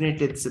 So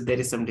definitely there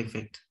is some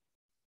defect.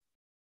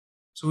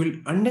 So we'll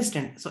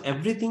understand. So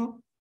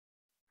everything,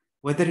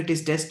 whether it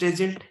is test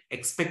result,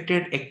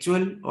 expected,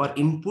 actual, or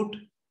input,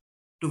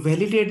 to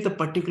validate the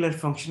particular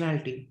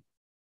functionality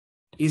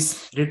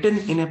is written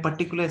in a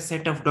particular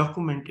set of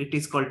document. It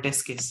is called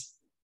test case.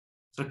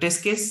 So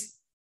test case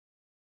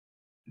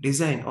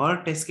design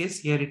or test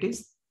case, here it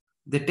is.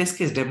 The test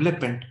case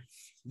development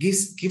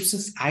gives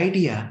us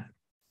idea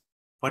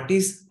what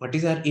is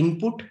our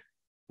input,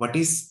 what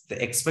is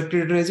the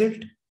expected result,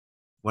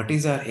 what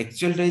is our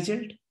actual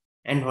result,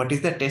 and what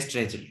is the test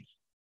result.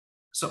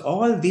 So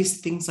all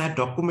these things are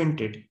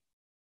documented.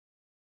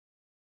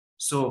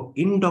 So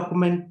in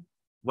document,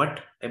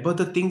 what about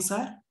the things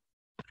are?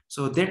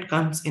 So that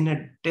comes in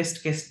a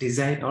test case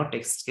design or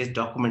test case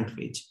document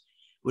page.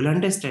 We'll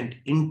understand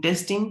in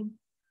testing,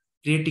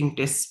 creating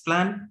test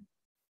plan,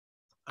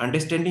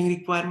 understanding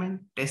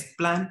requirement, test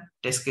plan,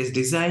 test case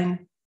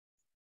design,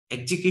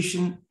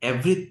 execution,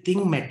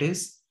 everything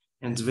matters,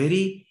 and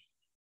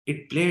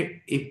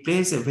it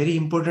plays a very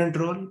important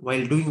role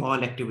while doing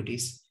all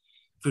activities.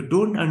 If you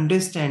don't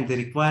understand the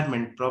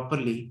requirement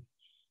properly,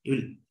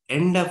 you'll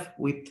end up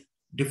with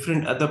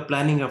different other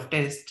planning of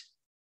test.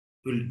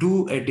 You'll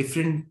do a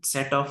different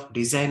set of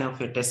design of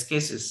your test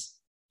cases,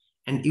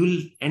 and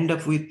you'll end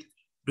up with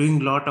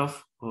doing a lot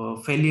of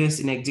failures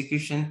in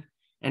execution,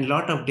 and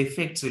lot of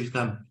defects will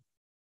come.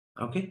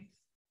 Okay,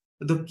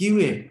 the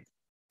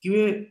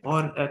QA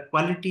or a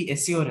quality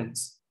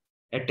assurance,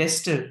 a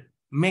tester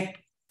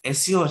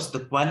assures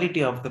the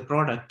quality of the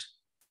product,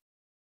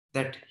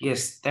 that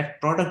yes, that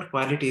product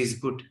quality is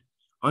good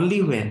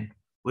only when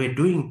we're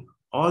doing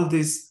all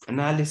this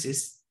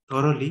analysis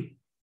thoroughly,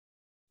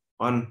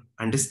 on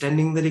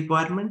understanding the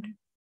requirement,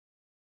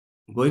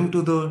 going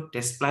to the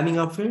test planning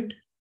of it,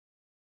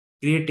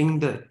 creating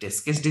the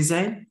test case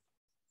design,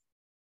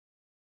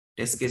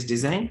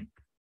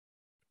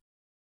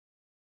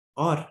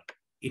 or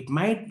it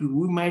might be,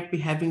 we might be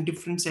having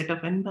different set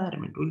of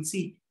environment. We'll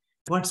see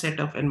what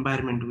set of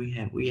environment we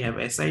have. We have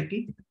SIT,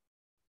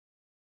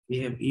 we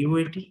have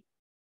EOAT.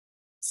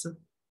 So,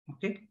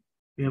 okay,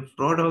 we have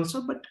prod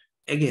also, but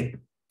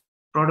again,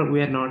 product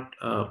we are not,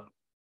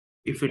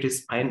 if it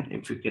is fine,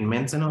 if you can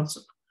mention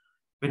also,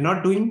 we're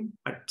not doing,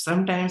 but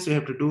sometimes we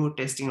have to do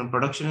testing on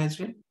production as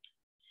well.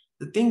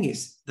 The thing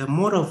is,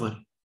 moreover,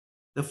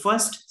 the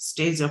first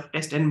stage of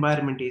test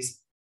environment is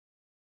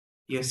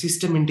your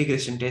system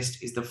integration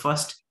test is the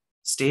first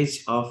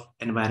stage of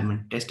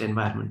test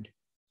environment.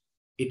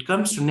 It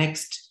comes to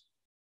next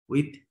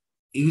with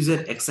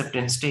user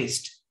acceptance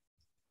test.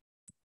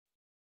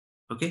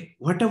 Okay,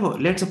 whatever,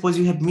 let's suppose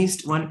you have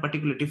missed one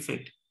particular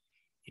defect.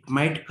 It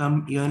might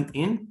come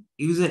in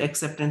user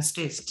acceptance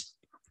test.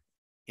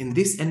 In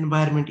this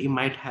environment, you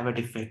might have a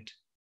defect.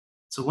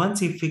 So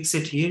once you fix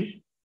it here,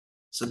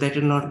 so that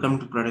will not come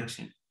to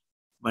production.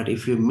 But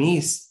if you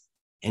miss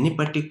any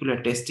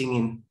particular testing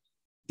in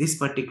this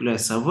particular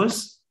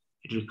servers,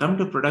 it will come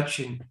to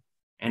production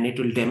and it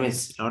will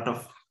damage a lot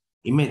of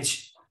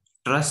image,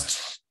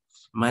 trust,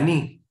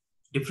 money,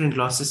 different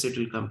losses it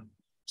will come.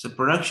 So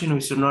production,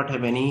 we should not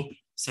have any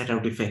set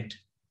of defect.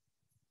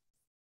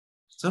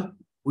 So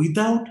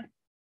without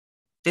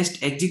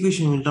test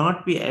execution, we will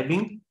not be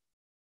having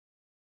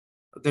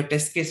the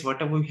test case,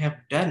 whatever we have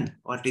done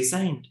or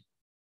designed,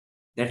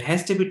 that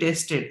has to be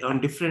tested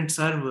on different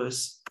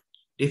servers,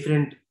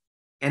 different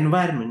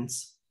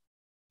environments,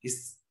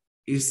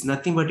 is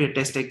nothing but a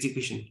test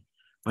execution.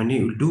 When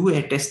you do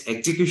a test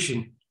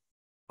execution,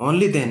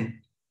 only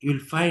then you will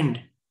find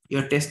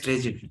your test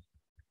result.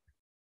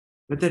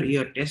 Whether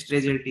your test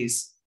result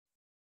is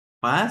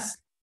pass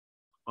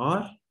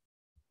or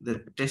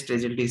the test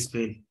result is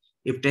fail.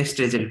 If test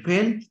result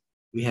fail,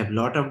 we have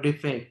lot of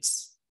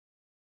defects.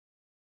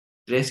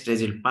 Test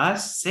result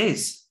pass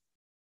says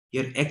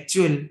your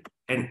actual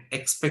and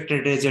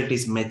expected result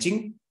is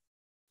matching,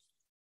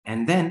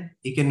 and then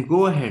you can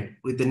go ahead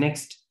with the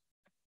next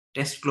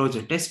test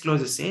closure. Test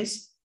closure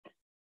says,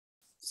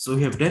 so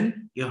you have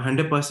done your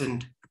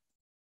 100%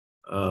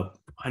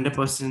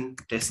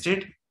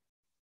 tested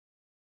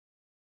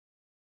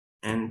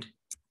and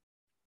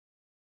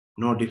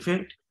no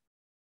defect.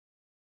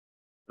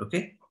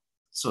 Okay,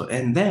 so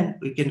and then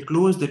we can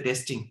close the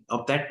testing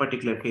of that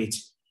particular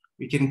page.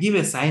 We can give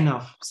a sign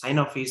off. Sign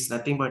off is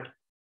nothing but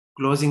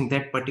closing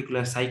that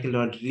particular cycle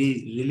or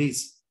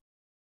release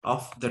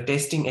of the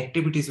testing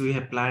activities we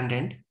have planned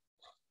and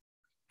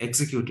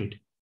executed.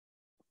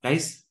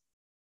 Guys,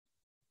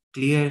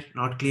 clear,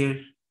 not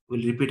clear?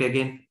 We'll repeat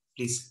again,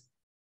 please.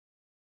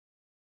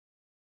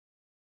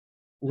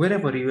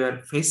 Wherever you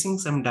are facing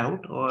some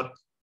doubt, or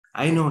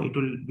I know it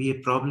will be a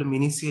problem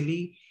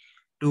initially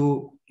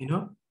to,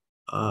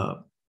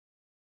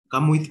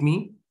 come with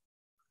me.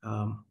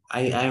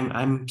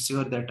 I'm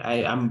sure that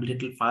I am a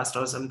little fast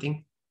or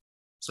something,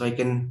 so I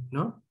can,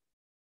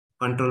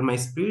 control my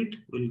speed.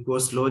 We'll go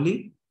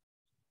slowly.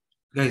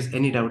 Guys,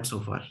 any doubt so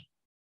far?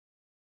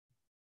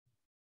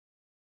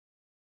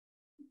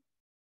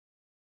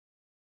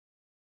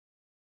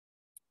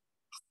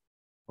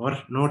 Or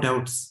no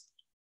doubts?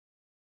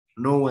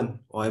 No one,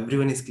 or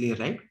everyone is clear,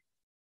 right?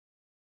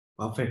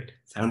 Perfect.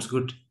 Sounds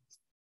good.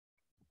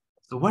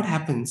 So what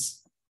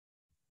happens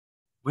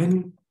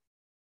when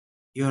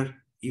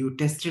you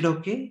tested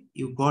okay,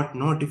 you got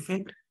no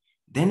defect,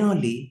 then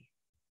only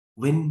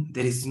when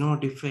there is no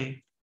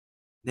defect,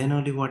 then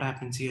only what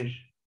happens here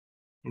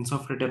in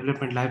software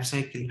development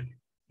lifecycle,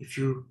 if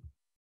you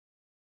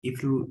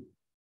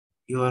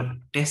are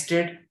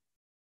tested,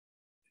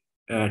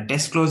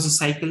 test closes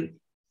cycle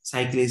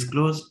is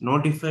closed,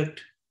 no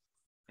defect,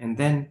 and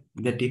then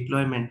the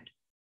deployment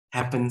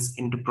happens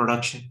into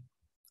production.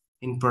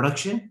 In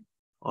production,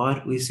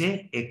 or we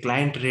say a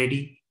client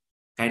ready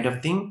kind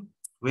of thing,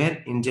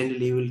 where in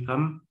general you will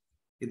come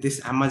with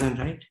this Amazon,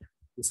 right?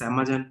 This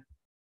Amazon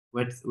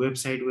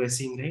website we are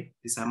seeing, right?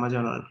 This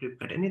Amazon or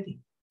Flipkart,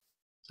 anything.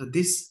 So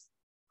this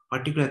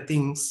particular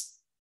things,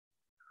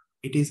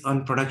 it is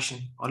on production.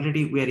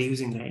 Already we are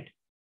using, right?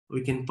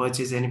 We can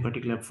purchase any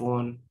particular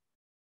phone,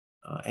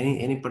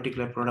 any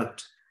particular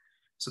product.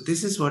 So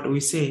this is what we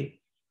say,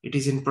 it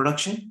is in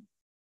production.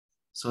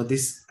 So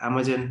this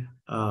Amazon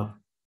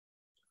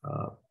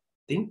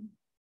thing.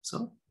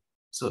 So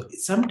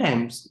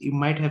sometimes you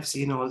might have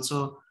seen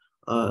also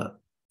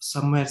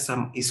somewhere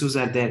some issues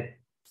are there.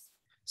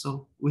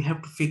 So we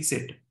have to fix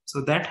it.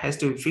 So that has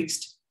to be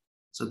fixed.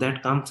 So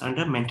that comes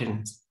under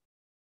maintenance.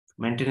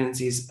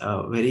 Maintenance is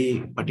a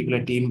very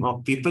particular team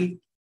of people,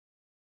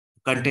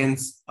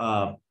 contains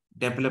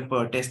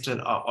developer,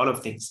 tester, all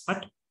of things.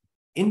 But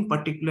in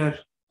particular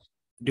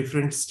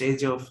different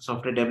stage of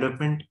software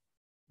development,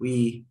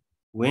 we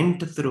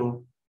went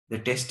through the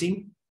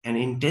testing, and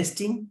in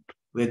testing,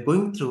 we're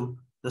going through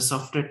the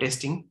software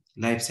testing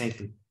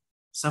lifecycle.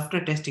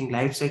 Software testing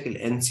lifecycle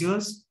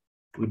ensures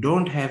we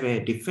don't have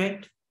a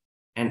defect,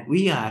 and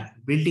we are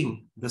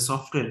building the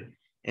software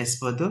as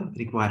per the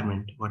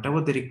requirement.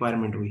 Whatever the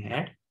requirement we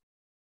had,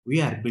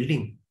 we are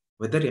building,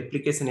 whether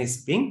application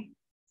is being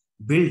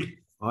built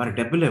or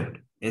developed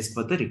as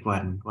per the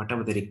requirement,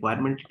 whatever the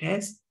requirement it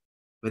has,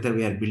 whether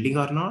we are building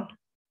or not.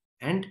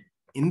 And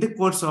in the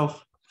course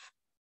of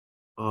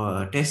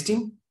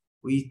testing,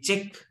 we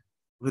check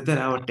whether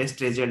our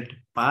test result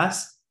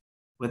pass,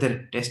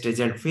 whether test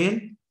result fail.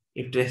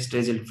 If test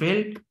result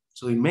failed,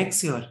 so we make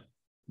sure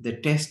the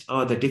test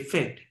or the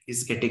defect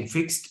is getting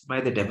fixed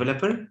by the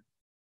developer.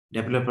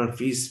 Developer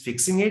is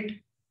fixing it,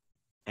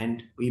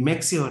 and we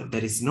make sure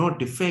there is no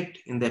defect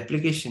in the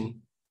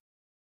application.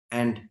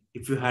 And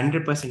if you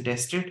 100%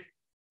 tested,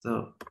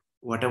 so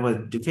whatever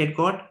defect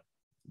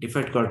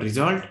got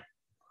resolved,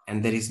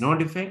 and there is no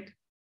defect.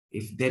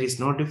 If there is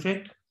no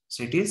defect,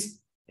 so it is,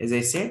 as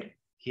I said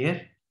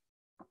here,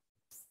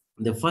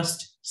 the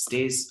first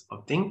stage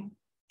of thing.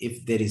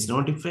 If there is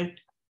no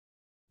defect,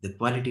 the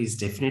quality is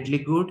definitely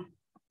good.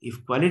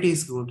 If quality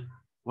is good,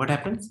 what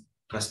happens?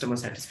 Customer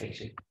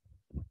satisfaction.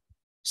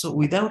 So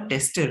without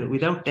tester,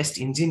 without test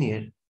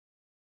engineer,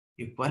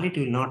 your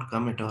quality will not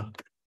come at all.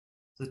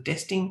 So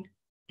testing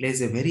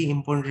plays a very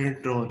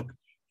important role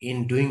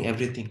in doing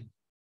everything.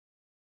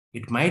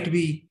 It might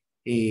be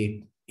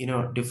a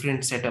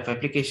different set of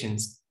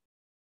applications.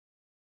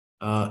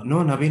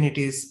 No, Naveen, it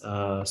is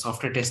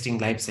software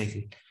testing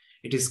lifecycle.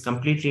 It is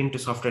completely into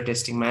software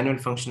testing, manual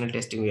functional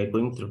testing we are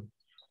going through.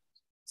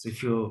 So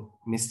if you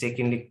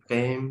mistakenly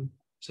came,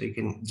 so you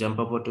can jump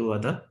over to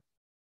other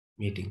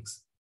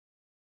meetings.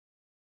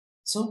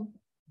 So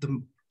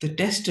the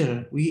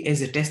tester, we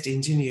as a test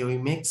engineer, we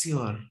make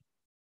sure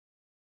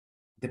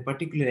the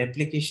particular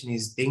application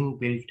is being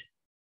built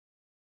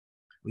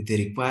with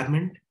the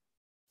requirement,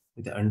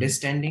 with the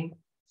understanding,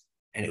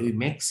 and we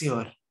make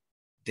sure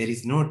there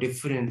is no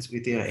difference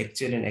with your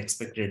actual and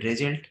expected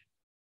result.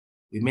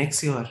 We make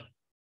sure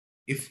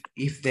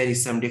if there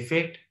is some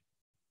defect,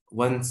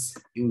 once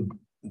you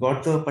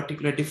got the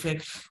particular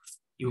defect,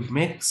 you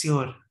make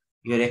sure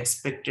your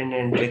expected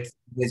and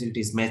result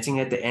is matching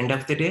at the end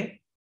of the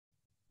day,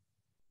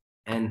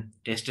 and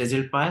test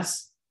result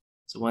pass.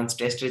 So once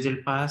test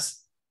result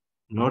pass,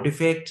 no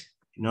defect,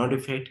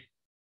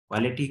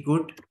 quality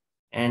good,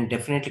 and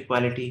definitely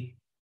quality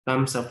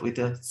comes up with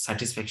a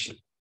satisfaction.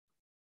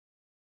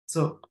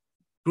 So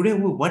today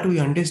what we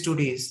understood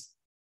is,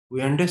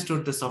 we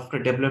understood the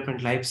software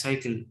development life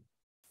cycle,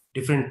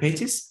 different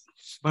pages,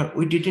 but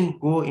we didn't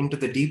go into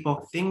the deep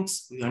of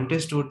things. We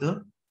understood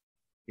the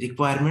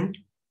requirement,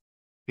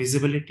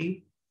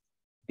 feasibility,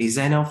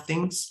 design of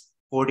things,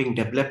 coding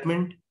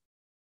development,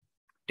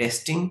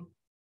 testing,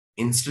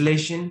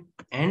 installation,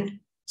 and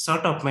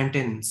sort of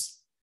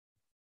maintenance.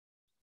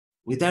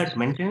 Without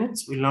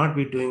maintenance, we'll not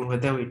be doing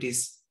whether it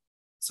is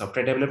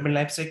software development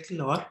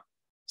lifecycle or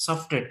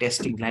software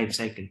testing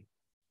lifecycle.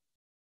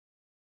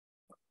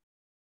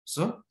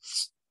 So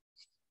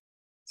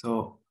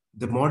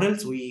the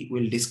models we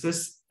will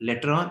discuss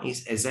later on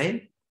is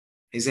Agile.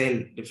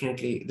 Agile,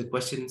 definitely the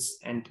questions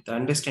and the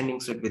understanding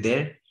should be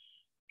there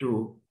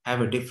to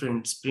have a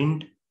different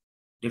sprint,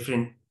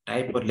 different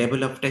type or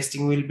level of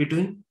testing we'll be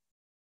doing.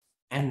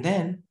 And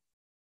then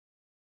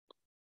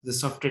the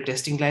software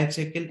testing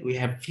lifecycle, we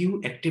have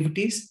few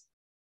activities.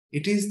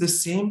 It is the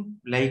same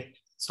like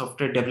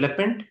software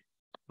development,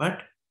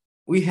 but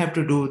we have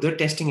to do the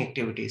testing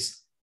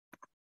activities.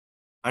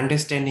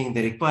 Understanding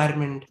the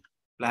requirement,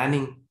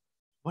 planning.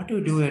 What do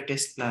you do a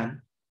test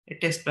plan? A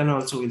test plan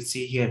also we'll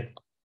see here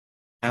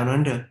down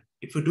under.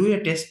 If you do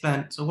a test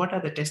plan, so what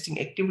are the testing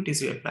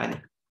activities you are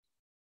planning?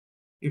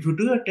 If you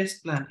do a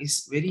test plan,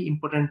 is very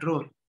important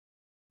role.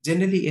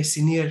 Generally, a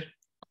senior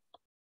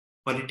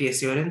quality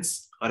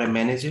assurance or a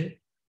manager,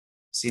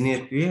 senior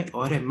QA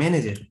or a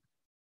manager,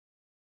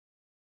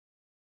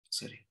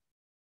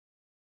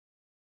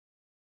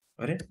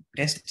 or a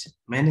test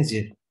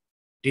manager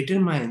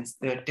determines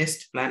the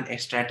test plan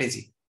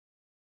strategy.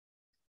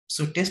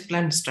 So test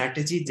plan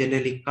strategy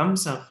generally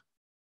comes up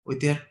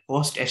with your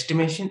cost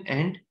estimation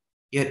and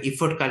your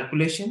effort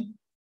calculation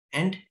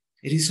and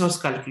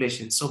resource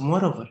calculation. So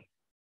moreover,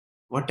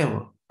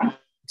 whatever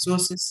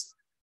resources,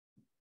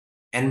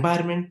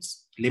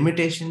 environments,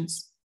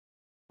 limitations,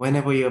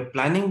 whenever you're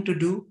planning to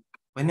do,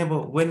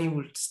 when you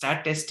will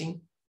start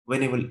testing,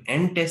 when you will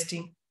end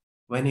testing,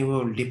 when you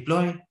will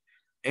deploy,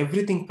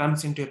 everything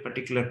comes into a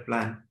particular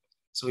plan.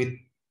 So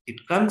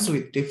it comes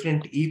with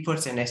different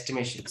efforts and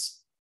estimations.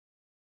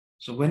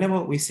 So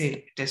whenever we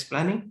say test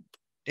planning,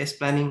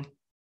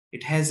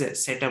 it has a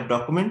set of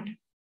document.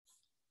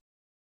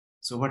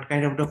 So what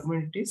kind of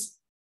document it is?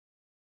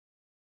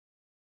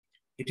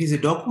 It is a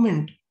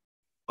document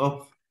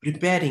of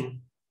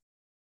preparing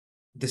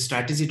the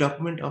strategy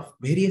document of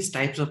various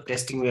types of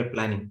testing we are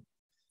planning.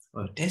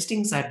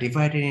 Testings are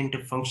divided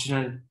into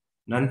functional,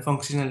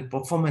 non-functional,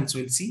 performance,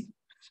 we'll see.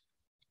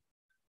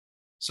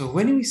 So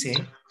when we say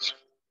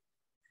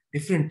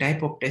different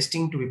type of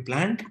testing to be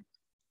planned,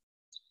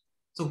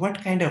 so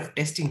what kind of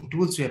testing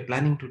tools we are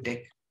planning to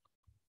take,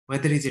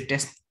 whether it's a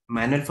test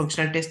manual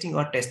functional testing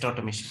or test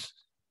automation.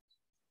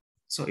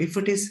 So if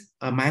it is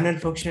a manual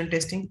functional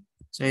testing,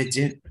 so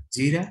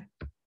Jira,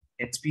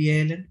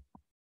 HPALM,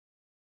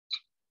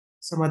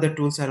 some other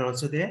tools are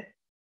also there,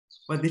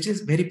 but this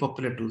is very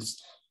popular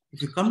tools.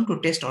 If you come to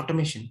test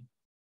automation,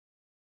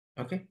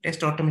 okay,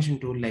 test automation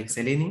tool like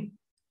Selenium,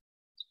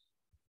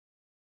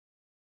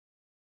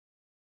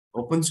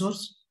 open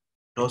source,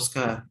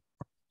 Tosca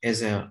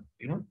as a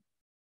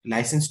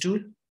licensed tool,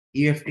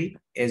 EFT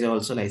as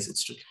also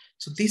licensed tool.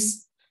 So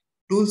these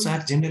tools are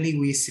generally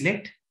we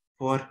select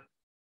for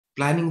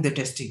planning the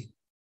testing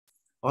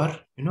or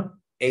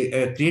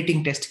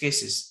creating test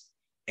cases,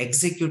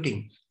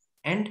 executing,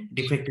 and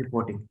defect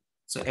reporting.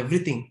 So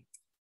everything.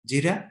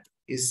 Jira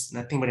is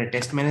nothing but a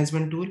test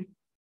management tool.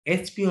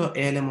 HP or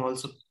ALM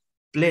also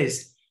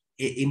plays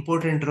an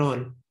important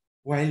role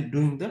while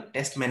doing the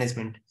test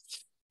management.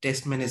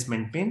 Test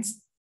management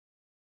means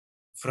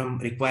from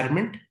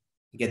requirement,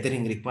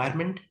 gathering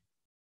requirement,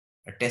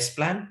 a test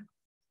plan,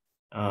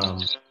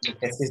 the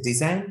test case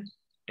design,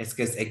 test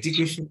case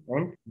execution,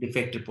 and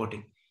defect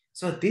reporting.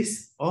 So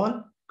this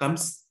all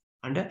comes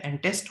under,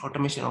 and test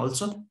automation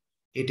also.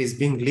 It is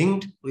being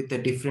linked with the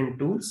different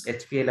tools,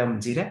 HPLM,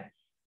 Jira,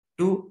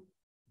 to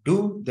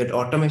do that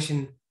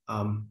automation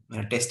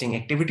testing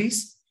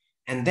activities,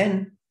 and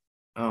then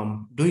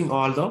doing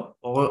all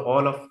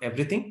of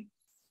everything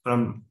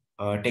from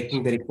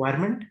taking the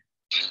requirement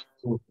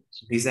to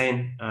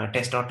design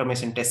test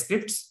automation test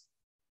scripts,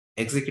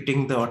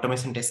 executing the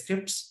automation test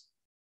scripts,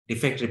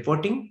 defect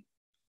reporting,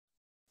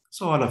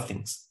 so all of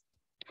things.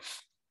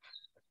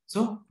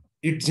 So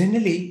it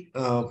generally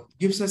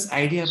gives us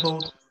idea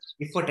about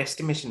effort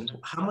estimation,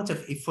 how much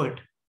of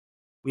effort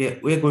we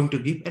are going to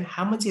give and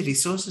how much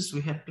resources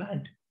we have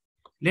planned.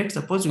 Let's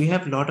suppose we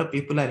have a lot of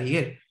people are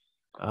here.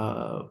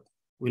 We'll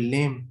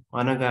name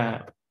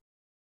Managa,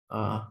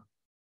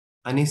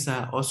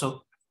 Anisa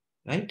also,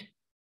 right?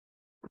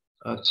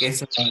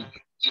 Kesava,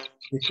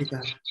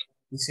 Kritika,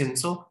 Kishan.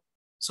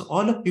 So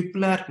all of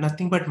people are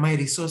nothing but my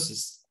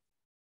resources.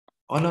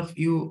 All of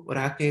you,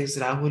 Rakesh,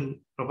 Rahul,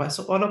 Prabha,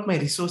 so all of my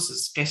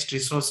resources, test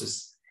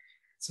resources.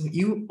 So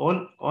you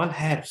all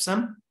have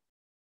some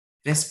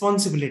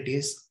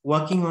responsibilities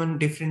working on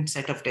different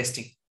set of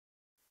testing.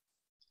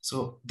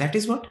 So that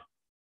is what,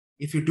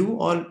 if you do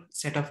all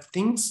set of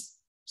things,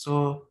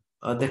 so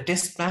the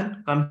test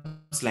plan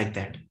comes like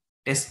that.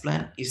 Test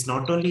plan is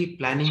not only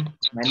planning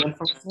manual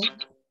function,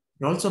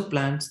 it also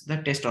plans the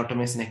test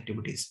automation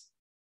activities.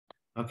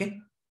 Okay.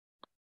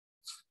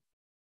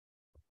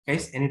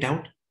 Guys, any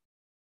doubt?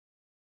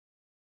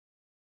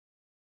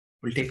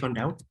 We'll take on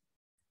doubt.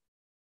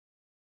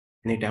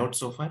 Any doubt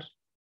so far?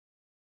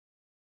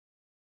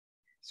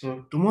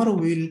 So tomorrow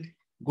we'll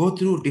go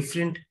through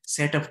different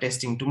set of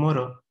testing.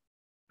 Tomorrow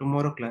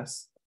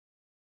class,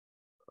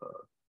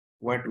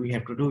 what we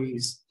have to do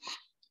is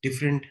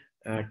different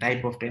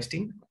type of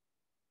testing.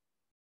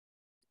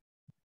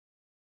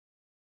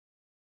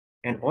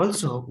 And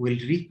also we'll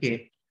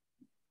recap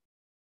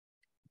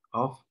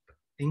of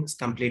things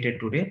completed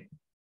today.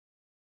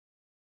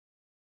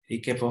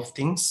 Recap of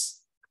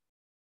things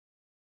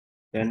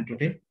done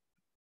today.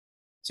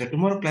 So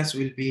tomorrow class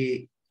will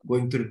be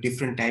going through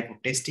different type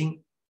of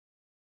testing.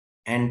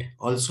 And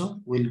also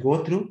we'll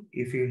go through,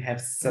 if you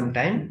have some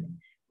time,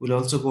 we'll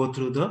also go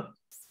through the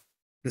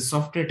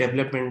software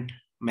development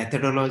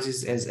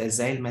methodologies as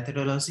Agile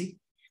methodology.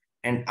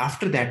 And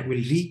after that,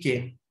 we'll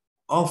recap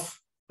of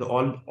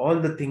all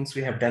the things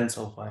we have done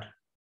so far.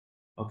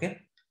 Okay.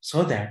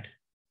 So that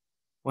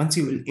once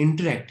you will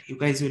interact, you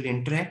guys will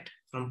interact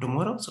from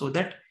tomorrow, so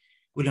that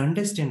we'll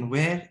understand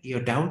where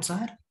your doubts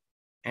are,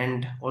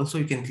 and also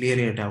you can clear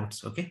your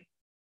doubts. Okay.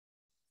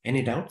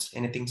 Any doubts?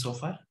 Anything so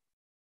far?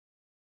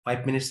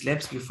 5 minutes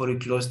left before we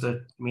close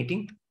the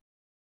meeting.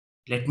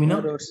 Let me know.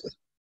 No doubts, sir.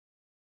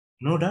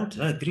 No doubts?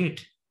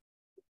 Great.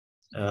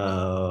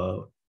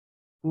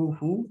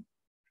 Who?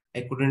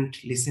 I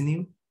couldn't listen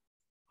you.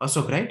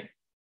 Ashok, right?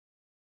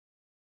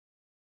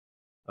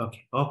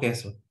 Okay. Okay.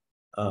 So,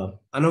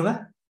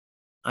 Anuga,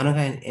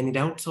 any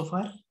doubts so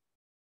far?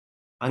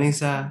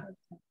 Anisa,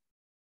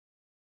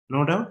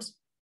 no doubts?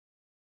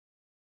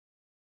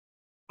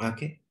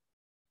 Okay.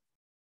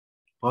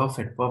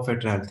 Perfect,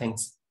 Rahul.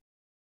 Thanks.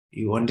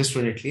 You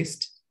understood at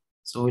least.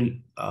 So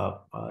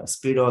we'll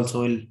speed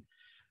also will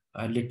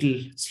a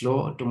little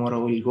slow.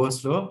 Tomorrow we'll go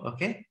slow.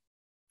 Okay.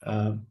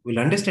 We'll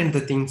understand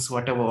the things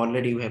whatever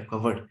already we have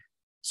covered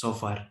so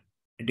far.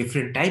 A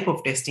different type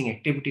of testing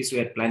activities we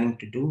are planning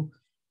to do.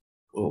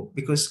 Oh,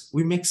 because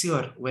we make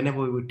sure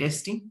whenever we're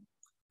testing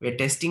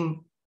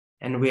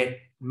and we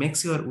make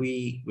sure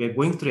we're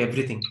going through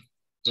everything.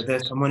 Whether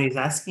someone is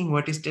asking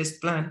what is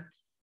test plan,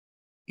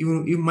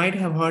 you might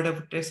have heard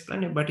of test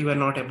plan, but you are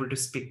not able to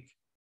speak.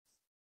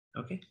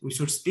 Okay, we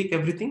should speak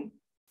everything,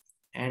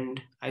 and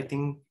I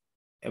think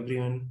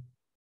everyone.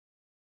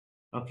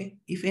 Okay,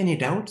 if any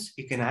doubts,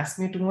 you can ask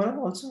me tomorrow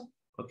also.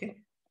 Okay,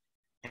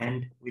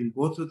 and we'll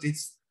go through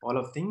this all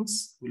of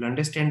things. We'll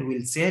understand.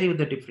 We'll share you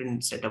the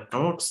different set of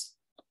notes,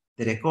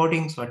 the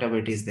recordings, whatever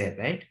it is there,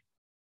 right?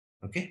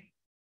 Okay.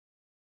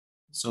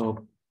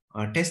 So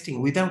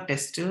testing without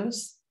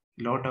testers,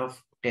 lot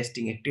of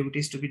testing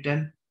activities to be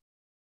done.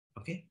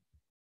 Okay.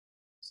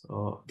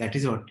 So that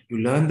is what you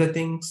learn the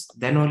things,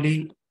 then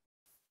only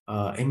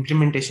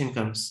implementation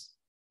comes.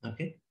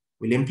 Okay.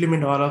 We'll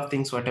implement all of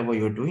things, whatever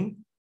you're doing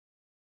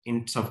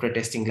in software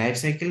testing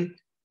lifecycle,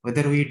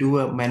 whether we do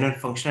a manual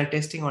functional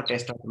testing or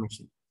test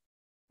automation.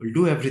 We'll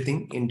do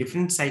everything in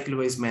different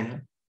cycle-wise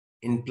manner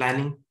in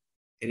planning,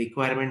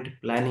 requirement,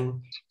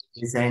 planning,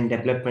 design,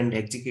 development,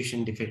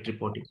 execution, defect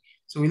reporting.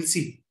 So we'll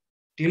see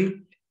till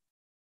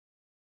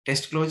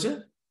test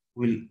closure,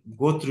 we'll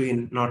go through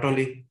in not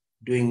only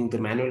doing the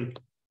manual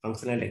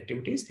functional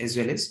activities as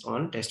well as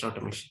on test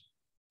automation.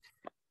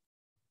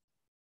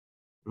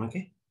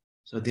 Okay.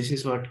 So this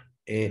is what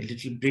a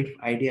little brief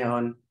idea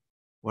on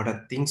what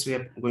are things we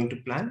are going to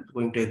plan,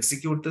 going to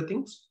execute the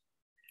things.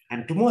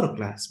 And tomorrow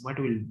class, what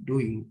we'll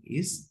doing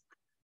is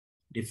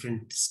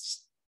different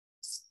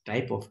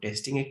type of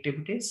testing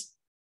activities,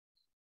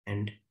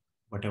 and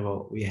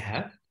whatever we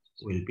have,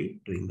 we'll be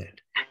doing that.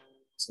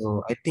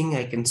 So I think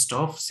I can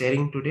stop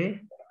sharing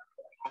today.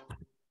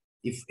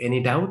 If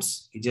any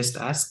doubts, you just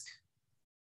ask.